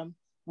Abraham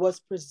was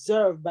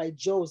preserved by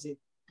Joseph.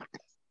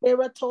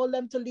 Sarah told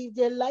them to leave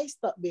their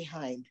livestock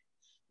behind,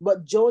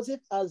 but Joseph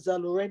had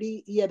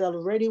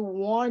already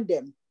warned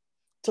them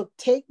to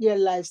take their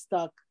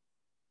livestock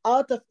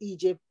out of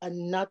Egypt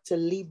and not to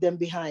leave them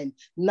behind,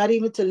 not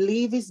even to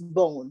leave his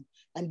bone.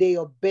 And they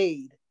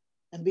obeyed.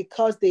 And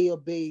because they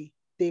obey,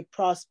 they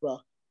prosper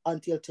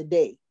until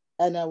today.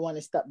 And I want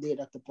to stop there,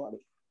 Dr.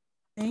 Polly.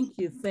 Thank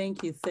you.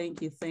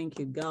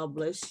 God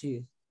bless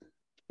you,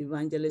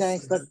 Evangelist.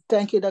 Thanks.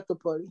 Thank you, Dr.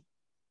 Polly.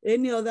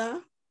 Any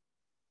other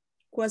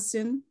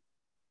question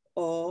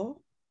or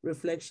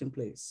reflection,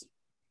 please?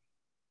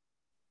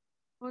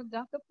 Well,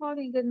 Dr.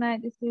 Polly, good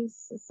night. This is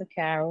Sister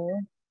Carol.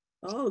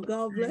 Oh,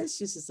 God bless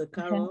you, Sister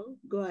Okay. Carol.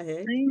 Go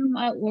ahead. I'm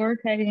at work.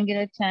 I didn't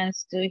get a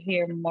chance to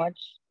hear much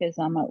because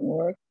I'm at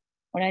work,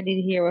 but I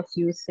did hear a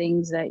few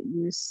things that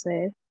you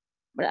said.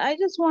 But I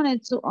just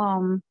wanted to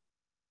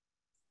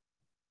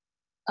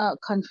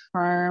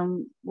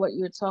confirm what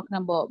you're talking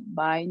about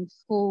buying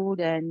food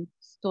and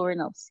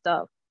storing up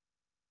stuff.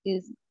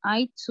 Is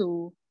I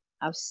too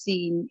have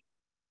seen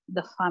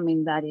the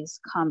famine that is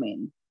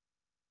coming.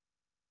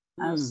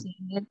 I've Mm,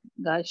 seen it.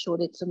 God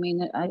showed it to me.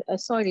 I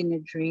saw it in a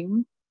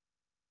dream,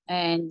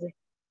 and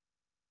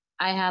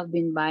I have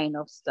been buying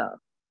up stuff.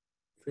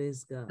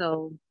 praise God.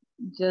 So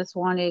just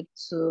wanted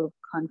to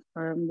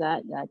confirm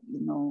that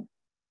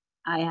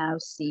I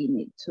have seen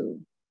it too,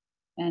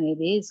 and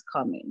it is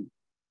coming.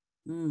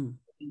 Mm,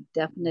 We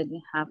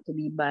definitely have to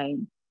be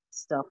buying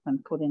stuff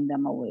and putting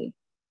them away.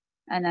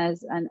 And as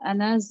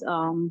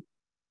the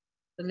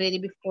lady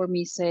before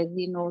me said,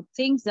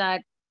 things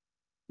that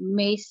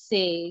may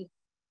say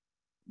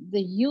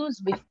the use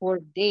before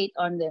date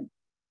on them,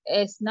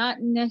 it's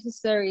not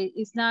necessary.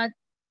 It's not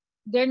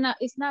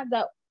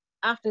that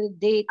after the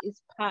date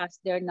is passed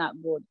they're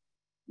not good.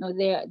 No,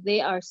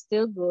 they are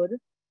still good,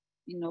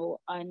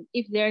 and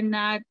if they're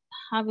not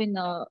having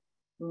a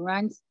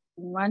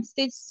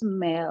rancid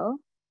smell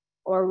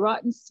or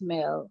rotten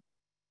smell,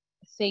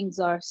 things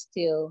are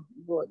still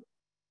good.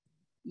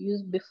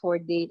 Used before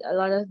date, a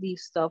lot of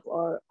these stuff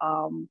are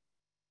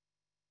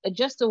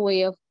just a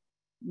way of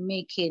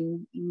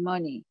making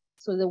money.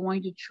 So they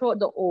want you to throw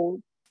the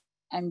old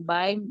and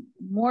buy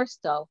more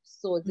stuff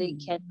so they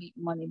mm, can make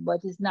money.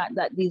 But it's not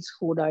that these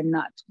food are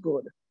not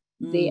good.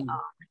 They mm,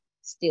 are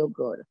still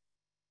good.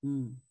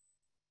 mm.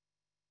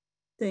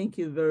 Thank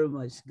you very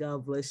much.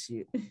 God bless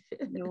you.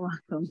 You're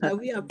welcome. Shall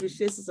we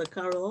appreciate Sister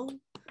Carol?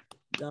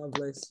 God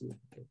bless you.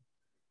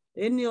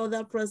 Any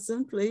other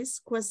person,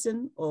 please,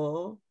 question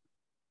or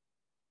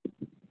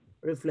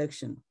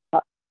reflection?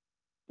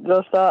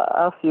 Just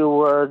a few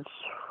words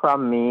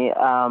from me.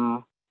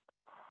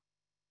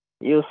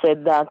 You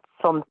said that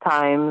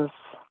sometimes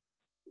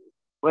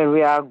when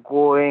we are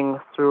going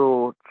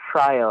through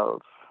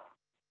trials,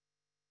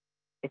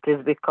 it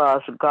is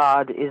because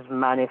God is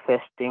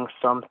manifesting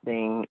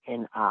something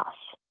in us.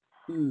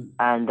 Mm,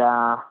 And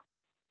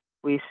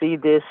we see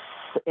this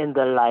in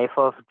the life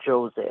of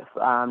Joseph.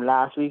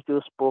 Last week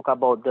you spoke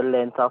about the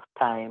length of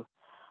time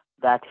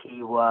that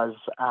he was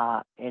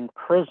in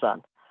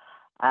prison.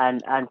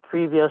 And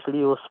previously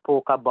you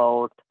spoke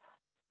about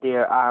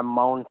there are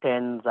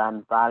mountains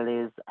and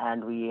valleys,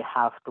 and we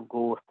have to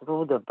go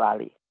through the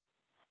valley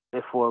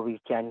before we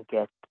can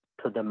get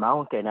to the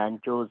mountain. And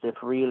Joseph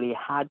really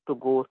had to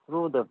go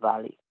through the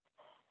valley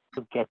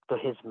to get to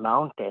his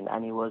mountain,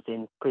 and he was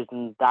in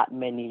prison that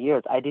many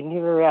years. I didn't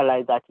even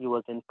realize that he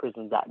was in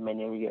prison that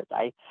many years.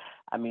 I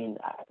mean,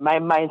 my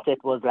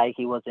mindset was like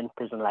he was in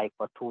prison like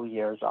for 2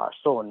 years or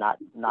so, not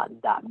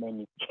that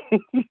many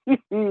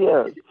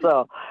years.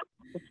 So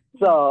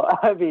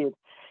I mean,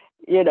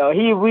 he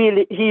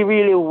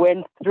really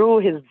went through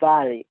his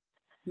valley,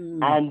 mm,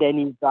 and then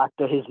he got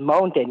to his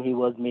mountain. He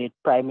was made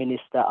prime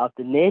minister of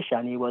the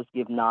nation. He was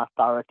given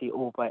authority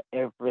over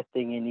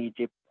everything in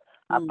Egypt,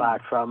 mm,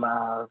 apart from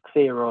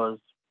Pharaoh's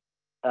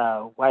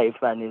wife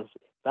and his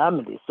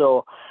family.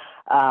 So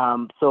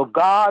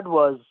God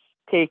was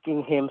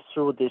taking him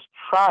through this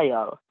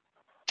trial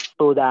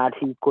so that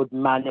he could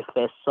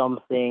manifest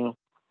something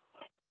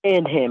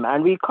in him.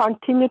 And we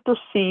continue to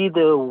see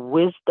the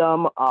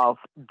wisdom of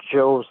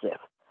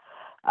Joseph.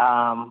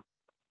 Um,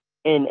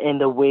 in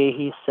the way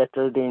he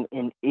settled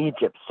in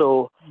Egypt.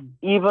 So mm,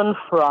 even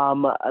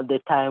from the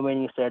time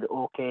when he said,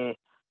 okay,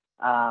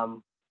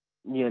 um,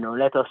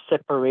 let us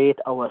separate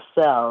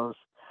ourselves,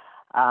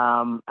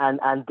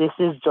 and this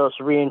is just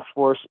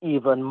reinforced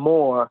even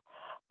more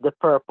the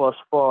purpose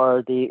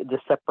for the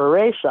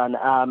separation.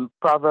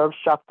 Proverbs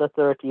chapter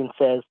 13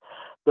 says,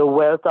 the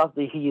wealth of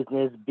the heathen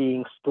is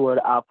being stored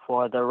up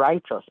for the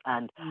righteous.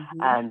 And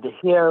mhm, and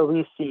here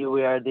we see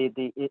where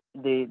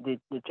the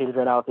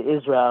children of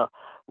Israel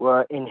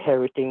were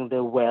inheriting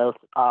the wealth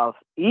of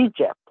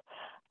Egypt.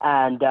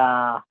 And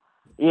the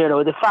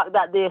fact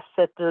that they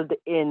settled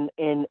in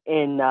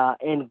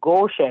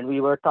Goshen,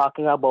 we were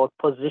talking about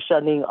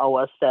positioning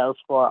ourselves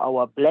for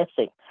our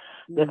blessing.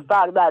 The mm.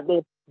 fact that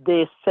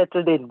they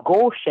settled in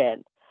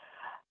Goshen.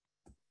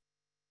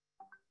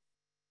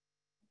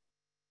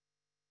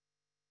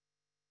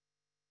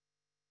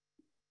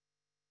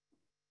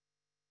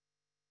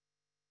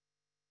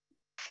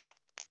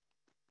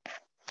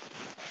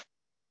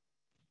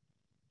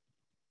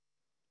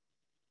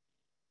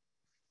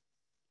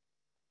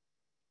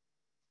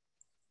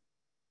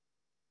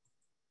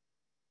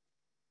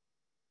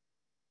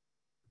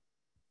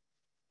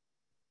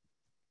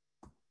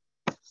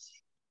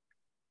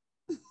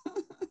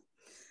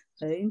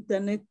 The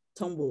internet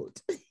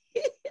tumbled.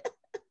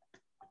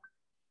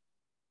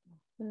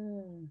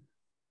 Mm.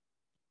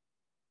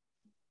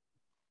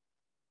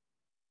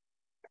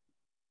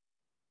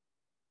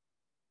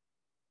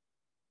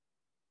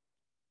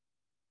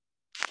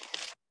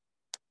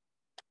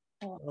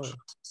 Oh,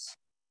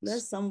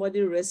 let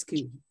somebody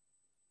rescue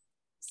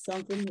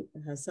Something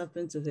has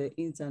happened to her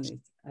internet.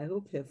 I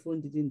hope her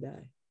phone didn't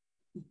die.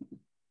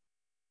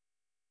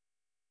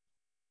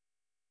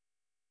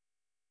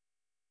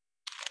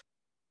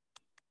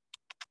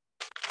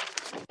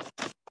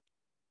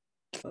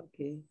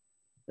 Okay.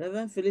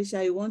 Reverend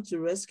Felicia, you want to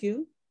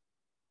rescue?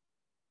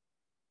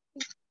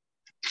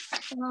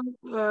 From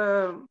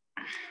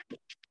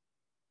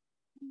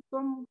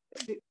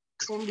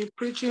the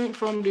preaching,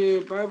 from the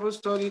Bible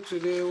study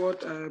today,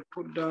 what I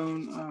put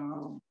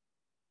down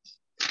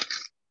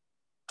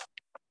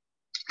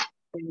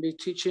from the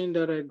teaching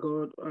that I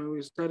got,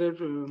 we started.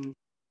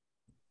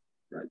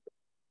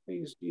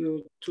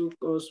 You took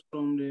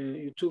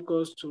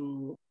us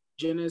to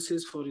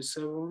Genesis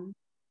 47,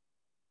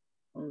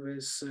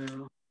 verse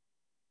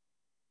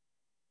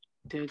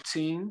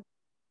 13.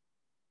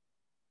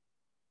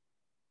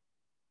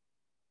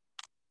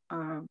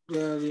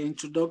 The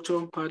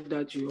introduction part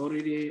that you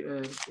already,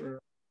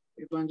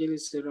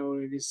 Evangelist Sarah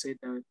already said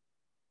that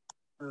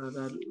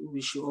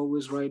we should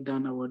always write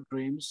down our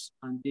dreams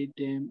and date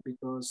them,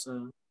 because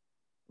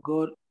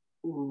God,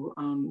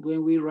 and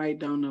when we write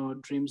down our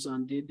dreams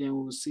and date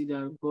them, we'll see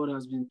that God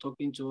has been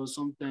talking to us.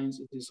 Sometimes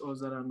it is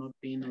us that are not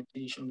paying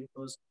attention,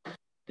 because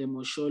there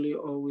must surely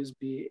always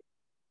be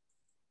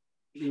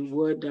the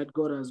word that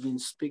God has been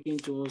speaking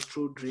to us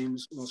through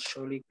dreams must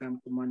surely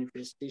come to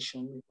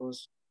manifestation,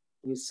 because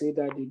we say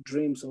that the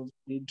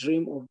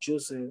dream of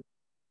Joseph,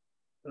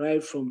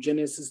 right from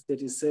Genesis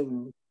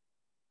 37,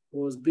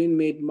 was being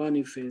made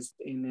manifest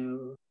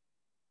in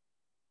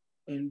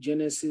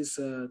Genesis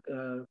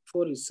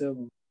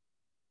 47,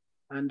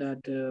 and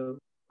that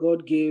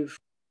God gave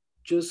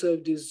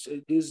Joseph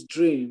this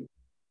dream,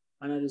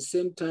 and at the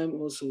same time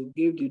also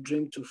gave the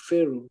dream to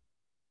Pharaoh,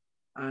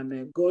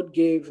 and God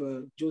gave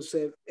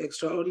Joseph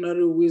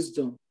extraordinary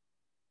wisdom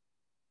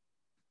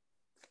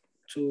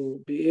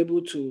to be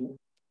able to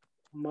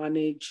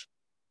manage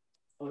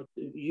or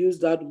to use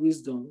that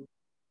wisdom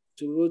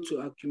to be able to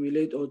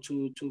accumulate or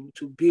to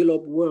build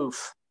up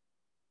wealth.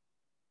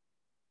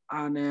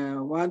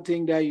 And one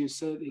thing that you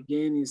said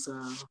again is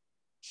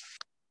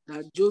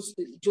that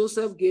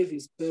Joseph gave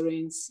his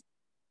parents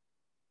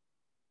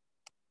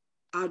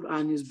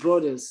and his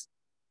brothers,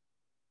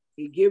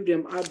 he gave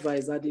them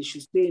advice that they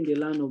should stay in the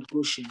land of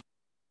Goshen.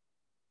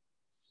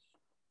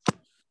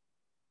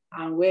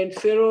 And when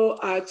Pharaoh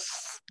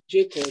asked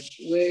Jacob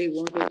where he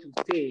wanted to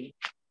stay,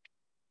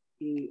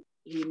 he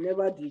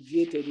never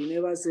deviated. He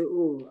never said,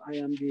 "Oh, I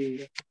am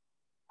the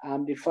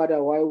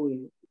father. Why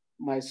will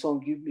my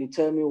son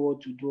tell me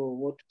what to do or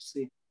what to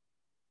say?"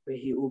 But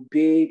he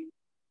obeyed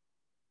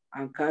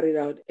and carried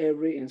out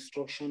every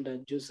instruction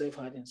that Joseph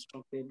had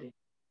instructed them.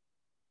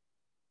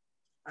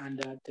 And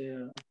that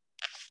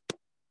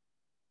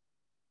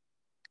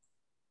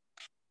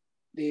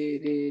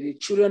the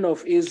children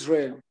of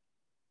Israel,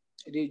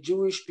 the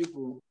Jewish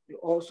people,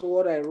 also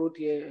what I wrote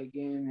here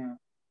again,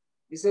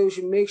 he said we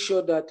should make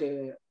sure that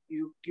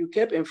you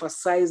kept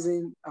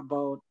emphasizing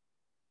about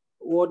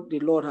what the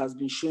Lord has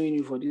been showing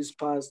you for these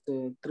past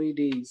 3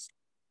 days,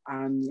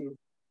 and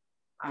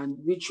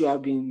which you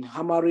have been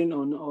hammering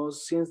on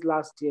us since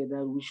last year,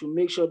 that we should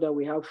make sure that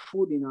we have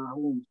food in our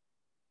homes.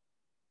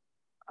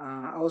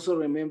 I also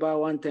remember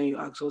one time you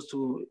asked us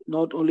to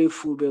not only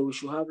food, but we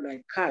should have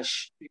like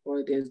cash,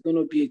 because there's going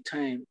to be a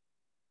time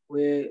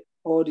where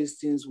all these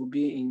things will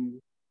be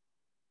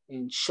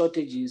in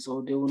shortages,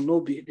 or there will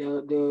not be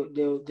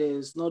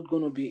there's not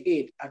going to be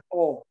aid at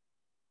all,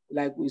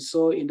 like we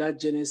saw in that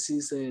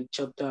Genesis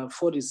chapter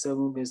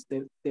 47 verse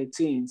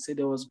 13. Said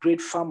there was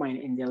great famine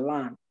in their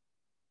land.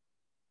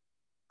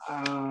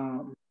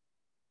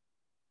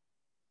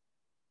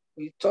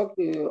 We talked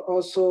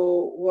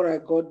also what I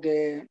got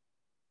there.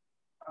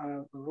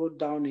 Wrote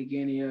down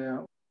again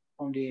here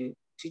on the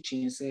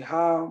teaching, say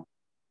how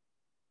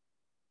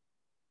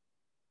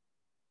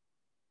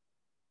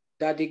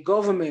that the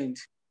government,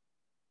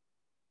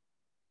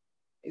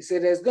 he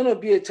said there's going to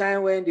be a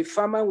time when the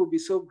famine will be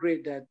so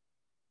great that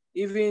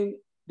even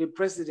the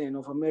president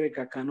of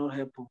America cannot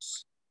help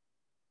us.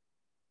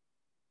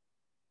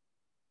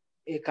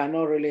 He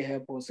cannot really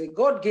help us. So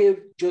God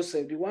gave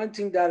Joseph, the one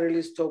thing that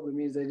really stuck with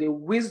me is that the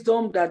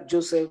wisdom that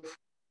Joseph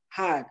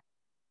had.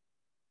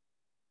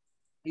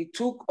 He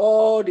took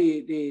all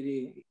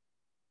the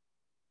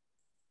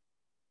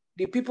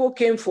people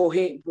came for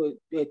him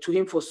to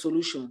him for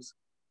solutions,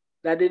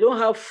 that they don't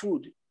have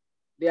food.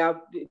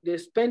 They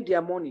spent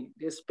their money.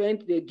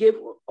 They gave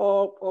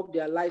all of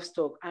their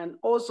livestock, and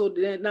also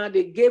now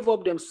they gave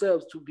up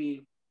themselves to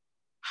be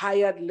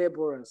hired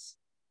laborers.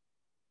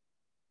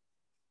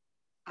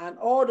 And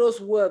all those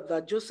wealth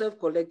that Joseph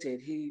collected,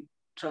 he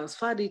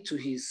transferred it to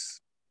his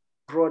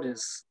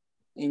brothers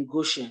in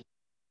Goshen,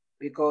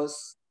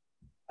 because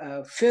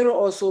Pharaoh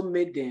also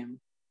made them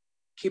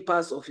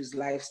keepers of his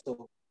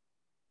livestock.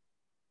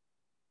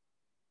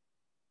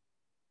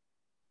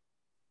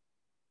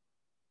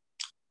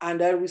 And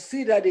we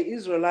see that the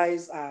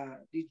Israelites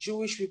the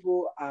Jewish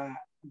people are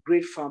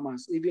great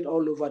farmers, even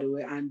all over the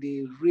world, and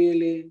they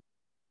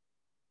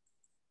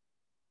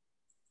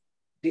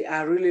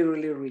are really,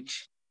 really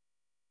rich.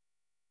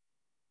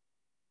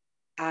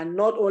 are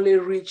not only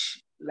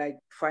rich like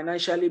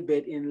financially,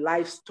 but in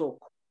livestock.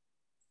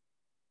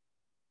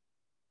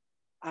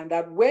 And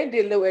that when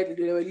they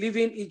were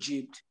leaving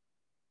Egypt,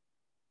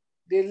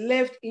 they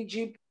left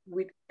Egypt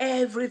with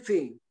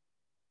everything.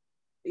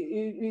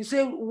 You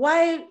say,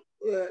 why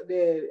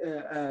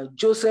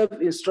Joseph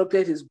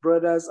instructed his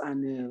brothers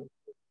and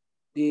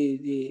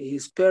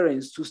his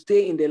parents to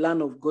stay in the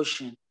land of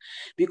Goshen?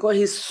 Because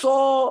he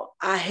saw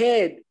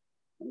ahead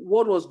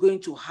what was going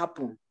to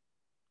happen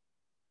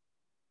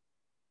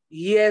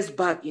years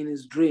back in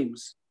his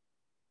dreams.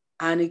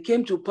 And it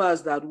came to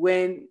pass that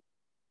when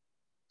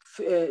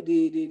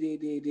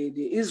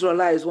the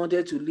Israelites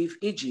wanted to leave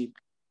Egypt,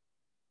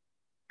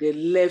 they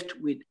left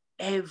with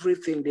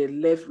everything. They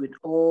left with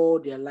all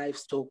their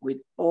livestock, with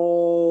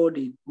all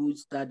the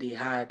goods that they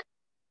had,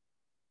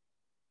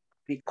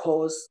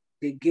 because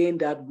they gained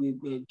that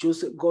with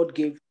Joseph. God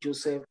gave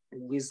Joseph the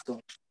wisdom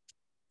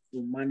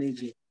to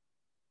manage it.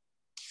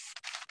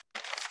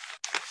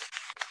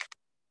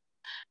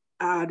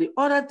 The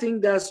other thing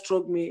that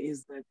struck me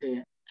is that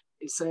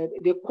he said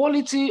the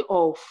quality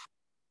of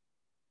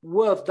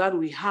wealth that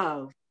we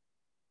have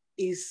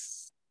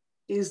is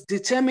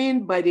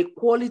determined by the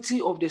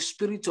quality of the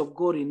Spirit of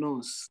God in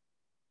us,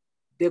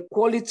 the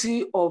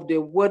quality of the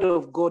Word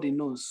of God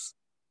in us.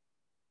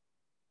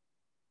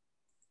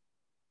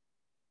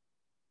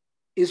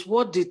 Is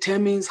what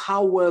determines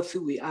how wealthy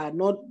we are,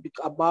 not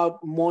about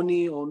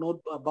money or not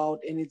about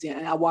anything.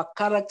 And our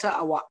character,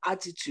 our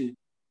attitude,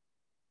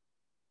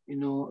 you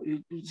know,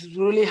 it's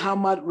really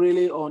hammered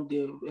really on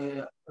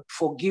the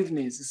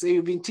forgiveness. So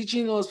you've been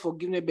teaching us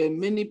forgiveness, but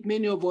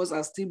many of us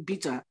are still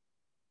bitter.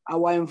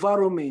 Our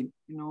environment,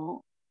 you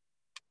know,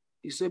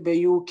 you say, but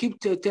you keep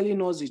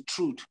telling us the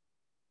truth.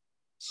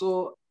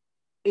 So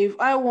if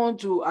I want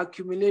to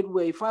accumulate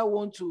wealth, if I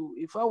want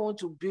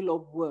to build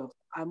up wealth,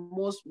 I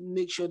must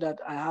make sure that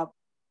I have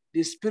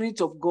the Spirit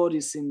of God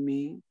is in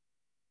me,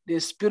 the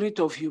spirit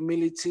of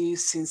humility,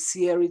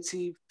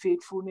 sincerity,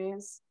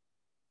 faithfulness.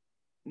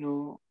 You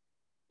know,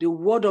 the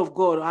Word of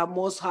God, I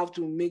must have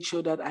to make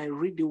sure that I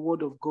read the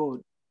Word of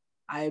God.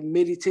 I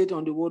meditate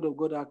on the Word of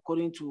God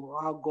according to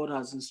how God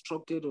has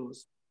instructed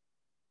us.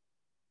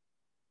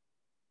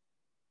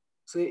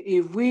 So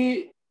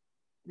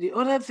the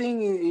other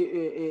thing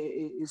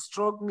it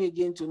struck me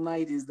again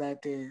tonight is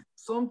that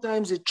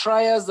sometimes the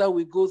trials that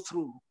we go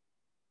through,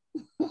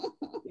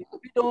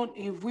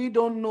 if we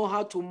don't know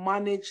how to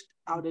manage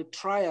the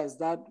trials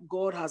that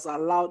God has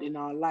allowed in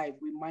our life,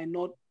 we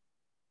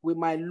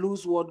might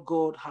lose what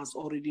God has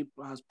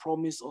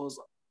promised us,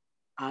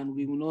 and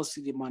we will not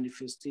see the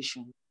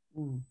manifestation.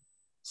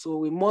 So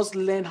we must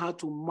learn how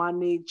to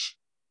manage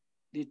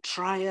the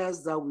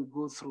trials that we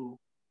go through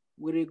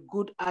with a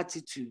good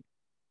attitude.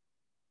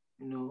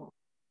 You know,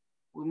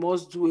 we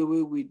must do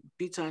away with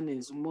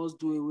bitterness. We must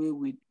do away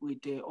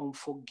with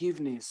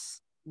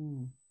unforgiveness.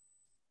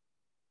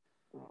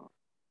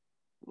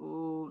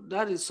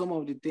 That is some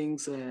of the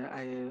things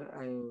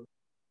that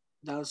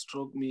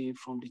struck me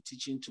from the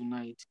teaching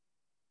tonight.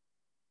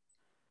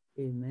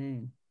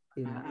 Amen.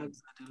 Amen. I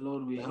ask that the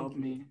Lord will help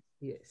me.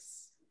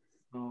 Yes.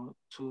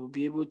 To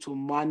be able to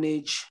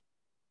manage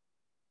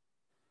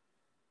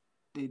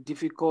the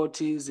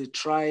difficulties, the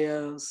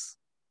trials,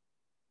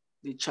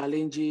 the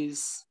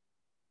challenges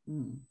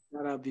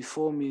that are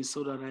before me,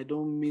 so that I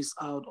don't miss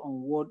out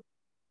on what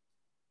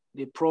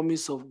the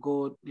promise of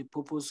God, the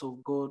purpose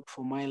of God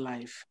for my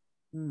life,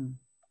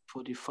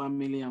 for the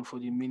family and for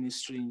the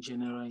ministry in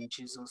general, in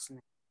Jesus'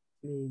 name.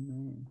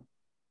 Amen.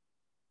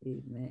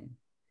 Amen.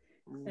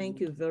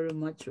 Thank you very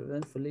much,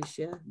 Reverend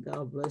Felicia.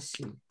 God bless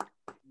you.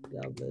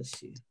 God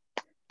bless you.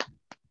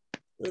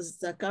 So,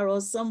 Sister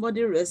Carol,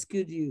 somebody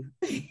rescued you.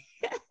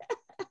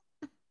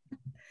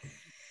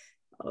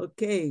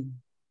 Okay.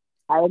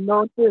 I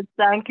noticed.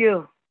 Thank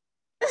you.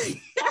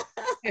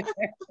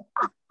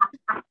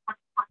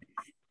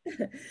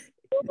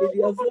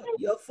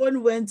 Your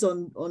phone went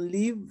on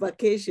leave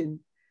vacation.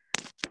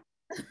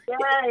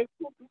 Yeah, it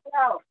took me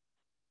out.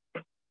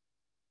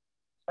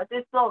 But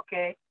it's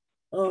okay.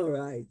 All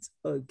right.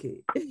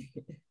 Okay.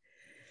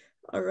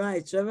 All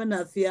right. Reverend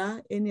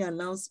Afia, any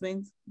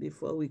announcements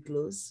before we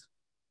close?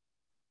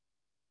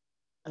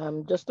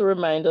 Just to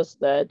remind us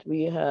that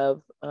we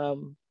have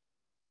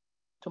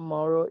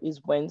tomorrow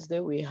is Wednesday.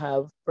 We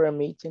have prayer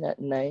meeting at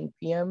 9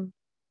 p.m.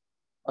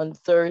 On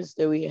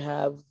Thursday, we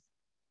have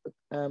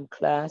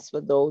class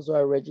for those who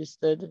are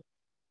registered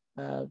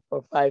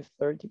for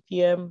 5:30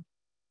 p.m.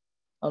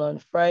 And on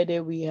Friday,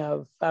 we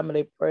have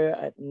family prayer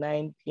at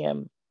 9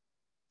 p.m.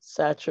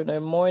 Saturday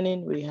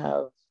morning, we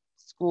have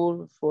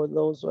school for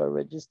those who are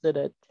registered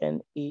at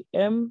 10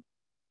 a.m.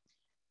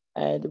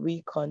 And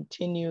we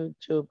continue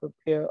to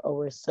prepare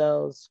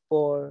ourselves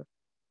for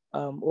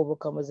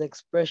Overcomers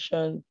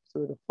Expression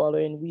through the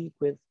following week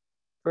with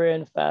prayer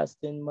and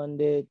fasting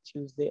Monday,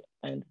 Tuesday,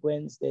 and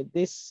Wednesday.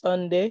 This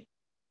Sunday,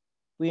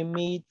 we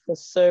meet for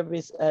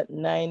service at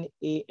 9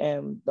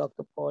 a.m.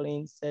 Dr.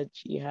 Pauline said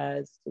she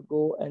has to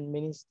go and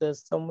minister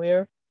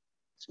somewhere.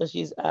 So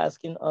she's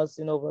asking us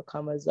in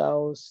Overcomers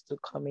House to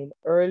come in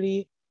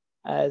early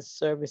as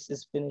service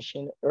is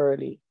finishing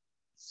early.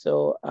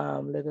 So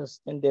let us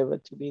endeavor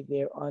to be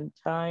there on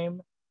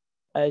time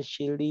as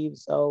she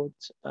leaves out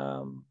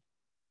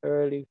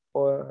early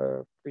for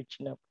her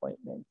preaching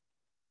appointment.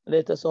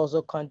 Let us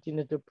also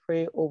continue to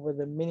pray over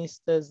the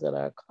ministers that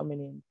are coming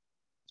in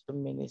to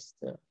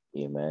minister.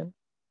 Amen.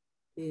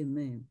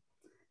 Amen.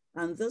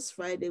 And this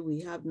Friday,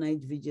 we have night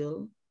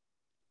vigil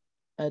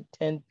at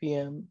 10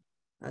 p.m.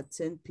 At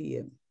 10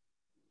 p.m.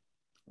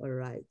 All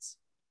right.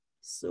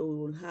 So we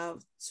will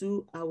have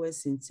 2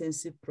 hours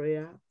intensive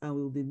prayer, and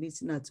we'll be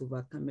meeting at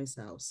Overcomer's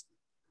house.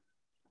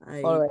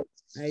 All right.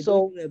 I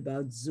don't know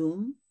about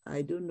Zoom.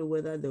 I don't know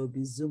whether there will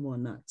be Zoom or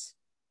not.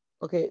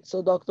 Okay,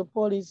 so Dr.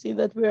 Paul, you see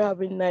that we're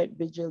having night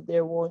vigil.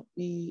 There won't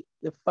be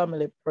the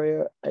family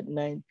prayer at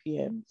 9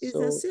 p.m. It's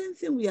the same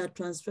thing we are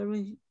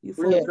transferring.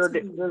 We'll do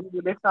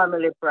the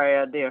family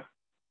prayer there.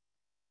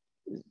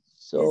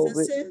 So it's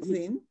the same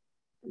thing.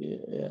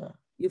 Yeah.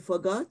 You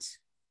forgot?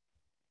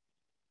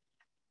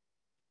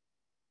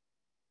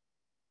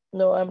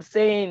 No, I'm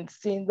saying,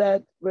 seeing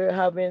that we're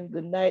having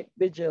the night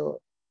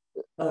vigil.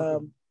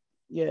 Okay.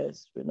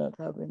 Yes, we're not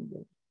having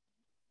the.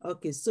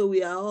 Okay, so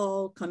we are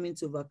all coming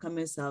to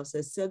Overcomer's house,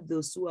 except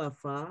those who are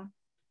far.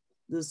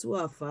 Those who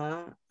are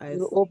far,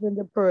 You open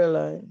the prayer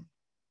line.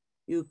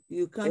 You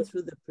can't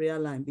through the prayer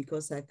line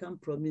because I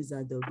can't promise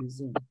that there'll be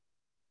Zoom.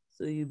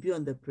 So you'll be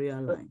on the prayer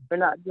line. We're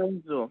not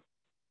doing Zoom.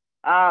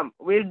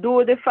 We'll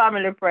do the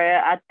family prayer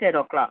at 10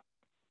 o'clock.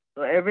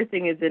 So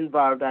everything is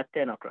involved at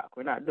 10 o'clock.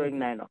 We're not doing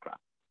 9 o'clock.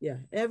 Yeah,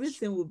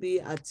 everything will be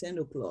at 10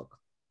 o'clock.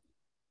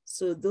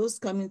 So those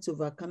coming to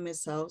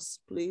Overcomer's house,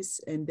 please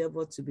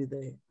endeavor to be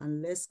there,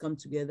 and let's come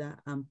together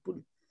and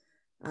put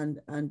and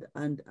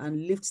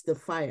lift the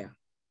fire,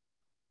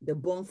 the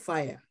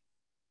bonfire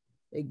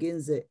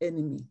against the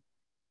enemy.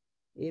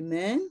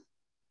 Amen.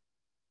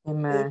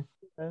 Amen.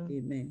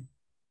 Amen.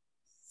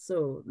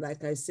 So,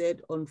 like I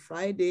said, on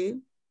Friday,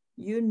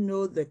 you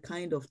know the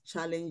kind of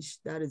challenge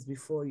that is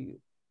before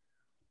you.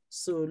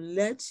 So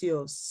let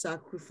your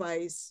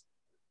sacrifice,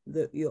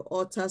 your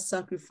altar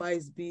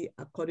sacrifice be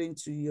according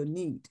to your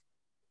need.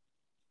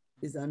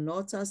 It's an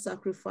altar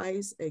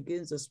sacrifice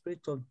against the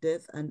spirit of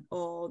death and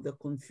all the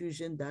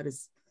confusion that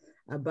is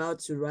about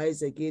to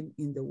rise again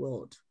in the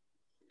world.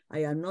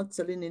 I am not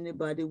telling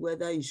anybody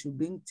whether you should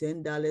bring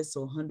 $10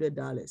 or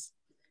 $100.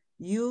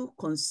 You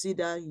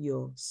consider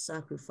your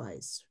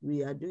sacrifice.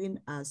 We are doing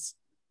as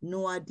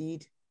Noah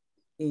did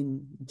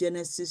in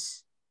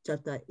Genesis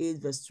chapter 8,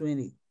 verse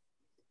 20.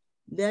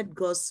 Let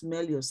God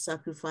smell your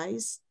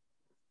sacrifice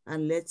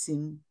and let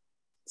him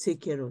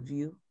take care of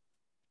you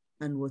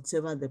and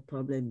whatever the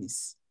problem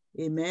is.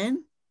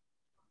 Amen?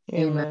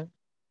 Amen.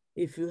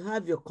 If you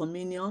have your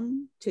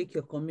communion, take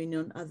your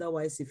communion.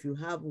 Otherwise, if you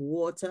have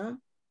water,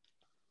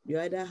 you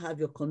either have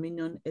your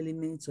communion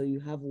elements or you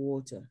have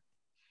water.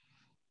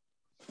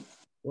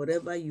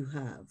 Whatever you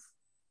have,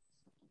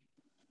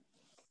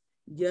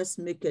 just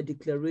make a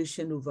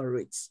declaration over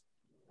it.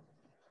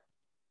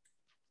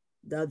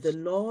 That the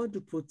Lord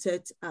will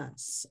protect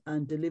us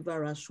and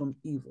deliver us from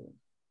evil.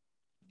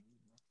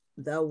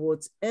 That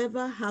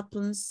whatever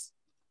happens,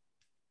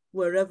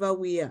 wherever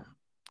we are,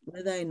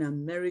 whether in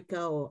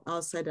America or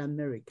outside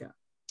America,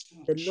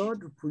 the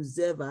Lord will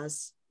preserve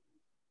us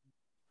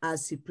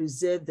as he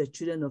preserved the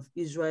children of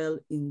Israel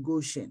in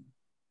Goshen.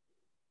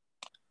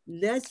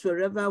 Let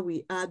wherever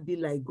we are be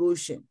like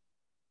Goshen,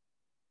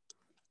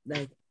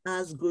 like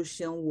as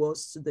Goshen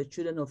was to the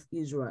children of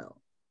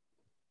Israel.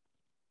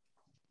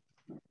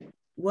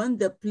 When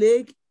the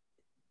plague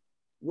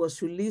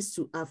was released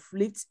to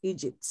afflict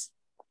Egypt,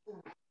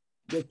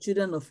 the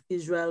children of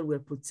Israel were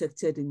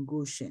protected in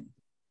Goshen.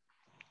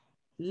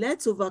 Let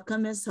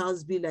Overcomer's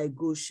house be like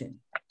Goshen.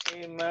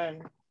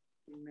 Amen.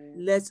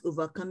 Let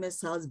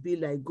Overcomer's house be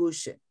like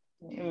Goshen.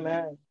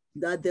 Amen.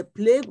 That the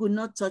plague will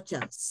not touch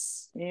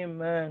us.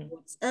 Amen.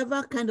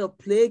 Whatever kind of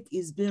plague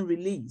is being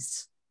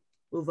released,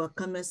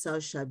 Overcomer's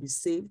house shall be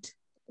saved.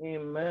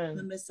 Amen.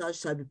 Overcomer's house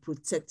shall be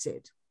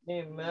protected.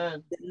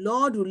 Amen. The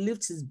Lord will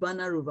lift his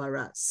banner over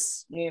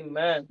us.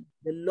 Amen.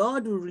 The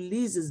Lord will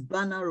release his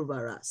banner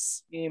over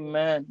us.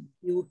 Amen.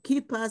 He will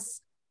keep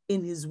us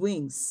in his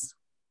wings.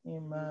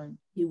 Amen.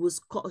 He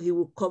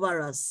will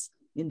cover us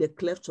in the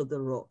cleft of the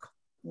rock.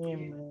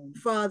 Amen.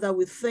 Father,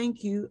 we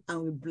thank you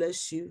and we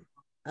bless you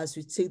as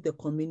we take the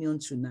communion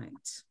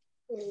tonight.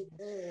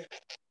 Amen.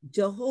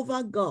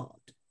 Jehovah God,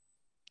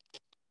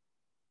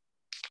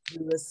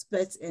 we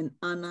respect and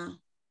honor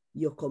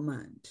your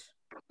command.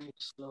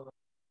 Yes, Lord.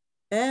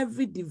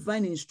 Every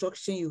divine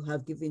instruction you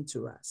have given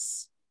to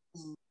us,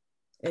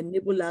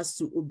 enable us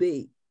to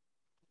obey.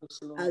 Yes,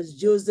 Lord. As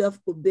Joseph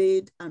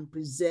obeyed and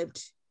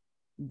preserved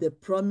the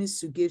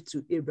promise you gave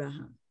to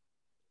Abraham.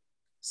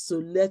 So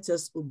let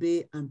us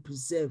obey and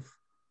preserve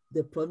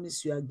the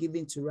promise you are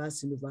giving to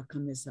us in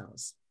Overcomer's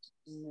house.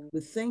 Amen. We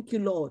thank you,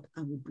 Lord,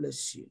 and we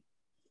bless you.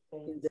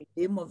 In the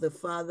name of the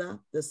Father,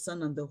 the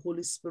Son, and the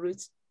Holy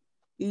Spirit,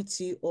 eat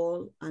ye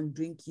all and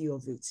drink ye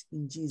of it.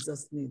 In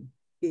Jesus' name,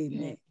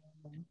 amen.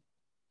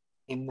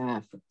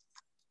 Amen.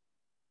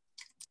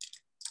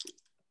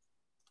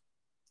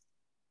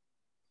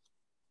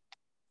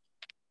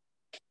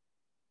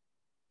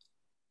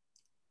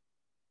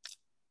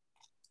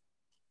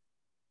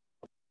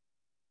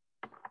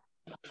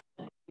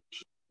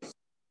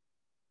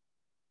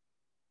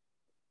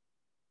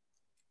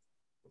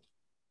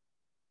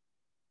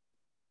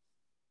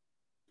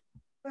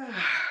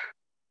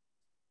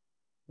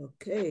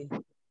 Okay,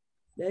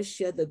 let's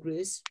share the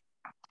grace.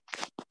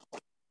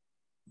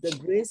 The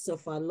grace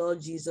of our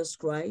Lord Jesus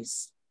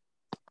Christ,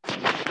 the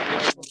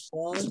love of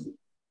God,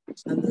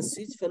 and the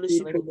sweet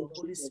fellowship of the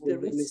Holy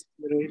Spirit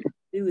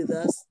be with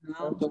us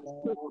now and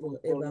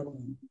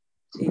forevermore.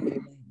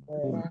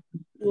 Amen.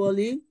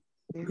 Surely,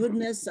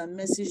 goodness and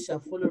mercy shall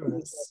follow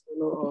us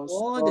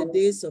all the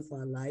days of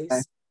our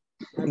lives,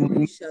 and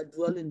we shall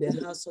dwell in the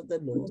house of the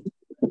Lord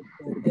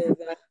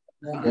forever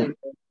and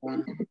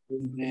ever.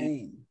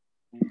 Amen.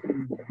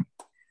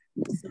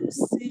 So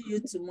see you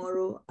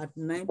tomorrow at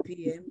 9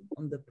 p.m.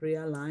 on the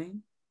prayer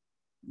line.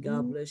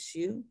 God bless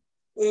you.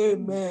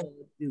 Amen.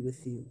 God be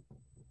with you.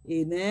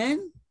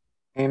 Amen.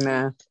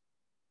 Amen.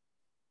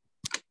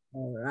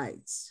 All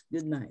right.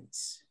 Good night.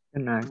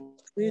 Good night.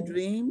 Sweet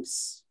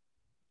dreams.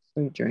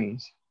 Sweet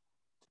dreams.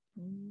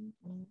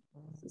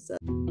 Sister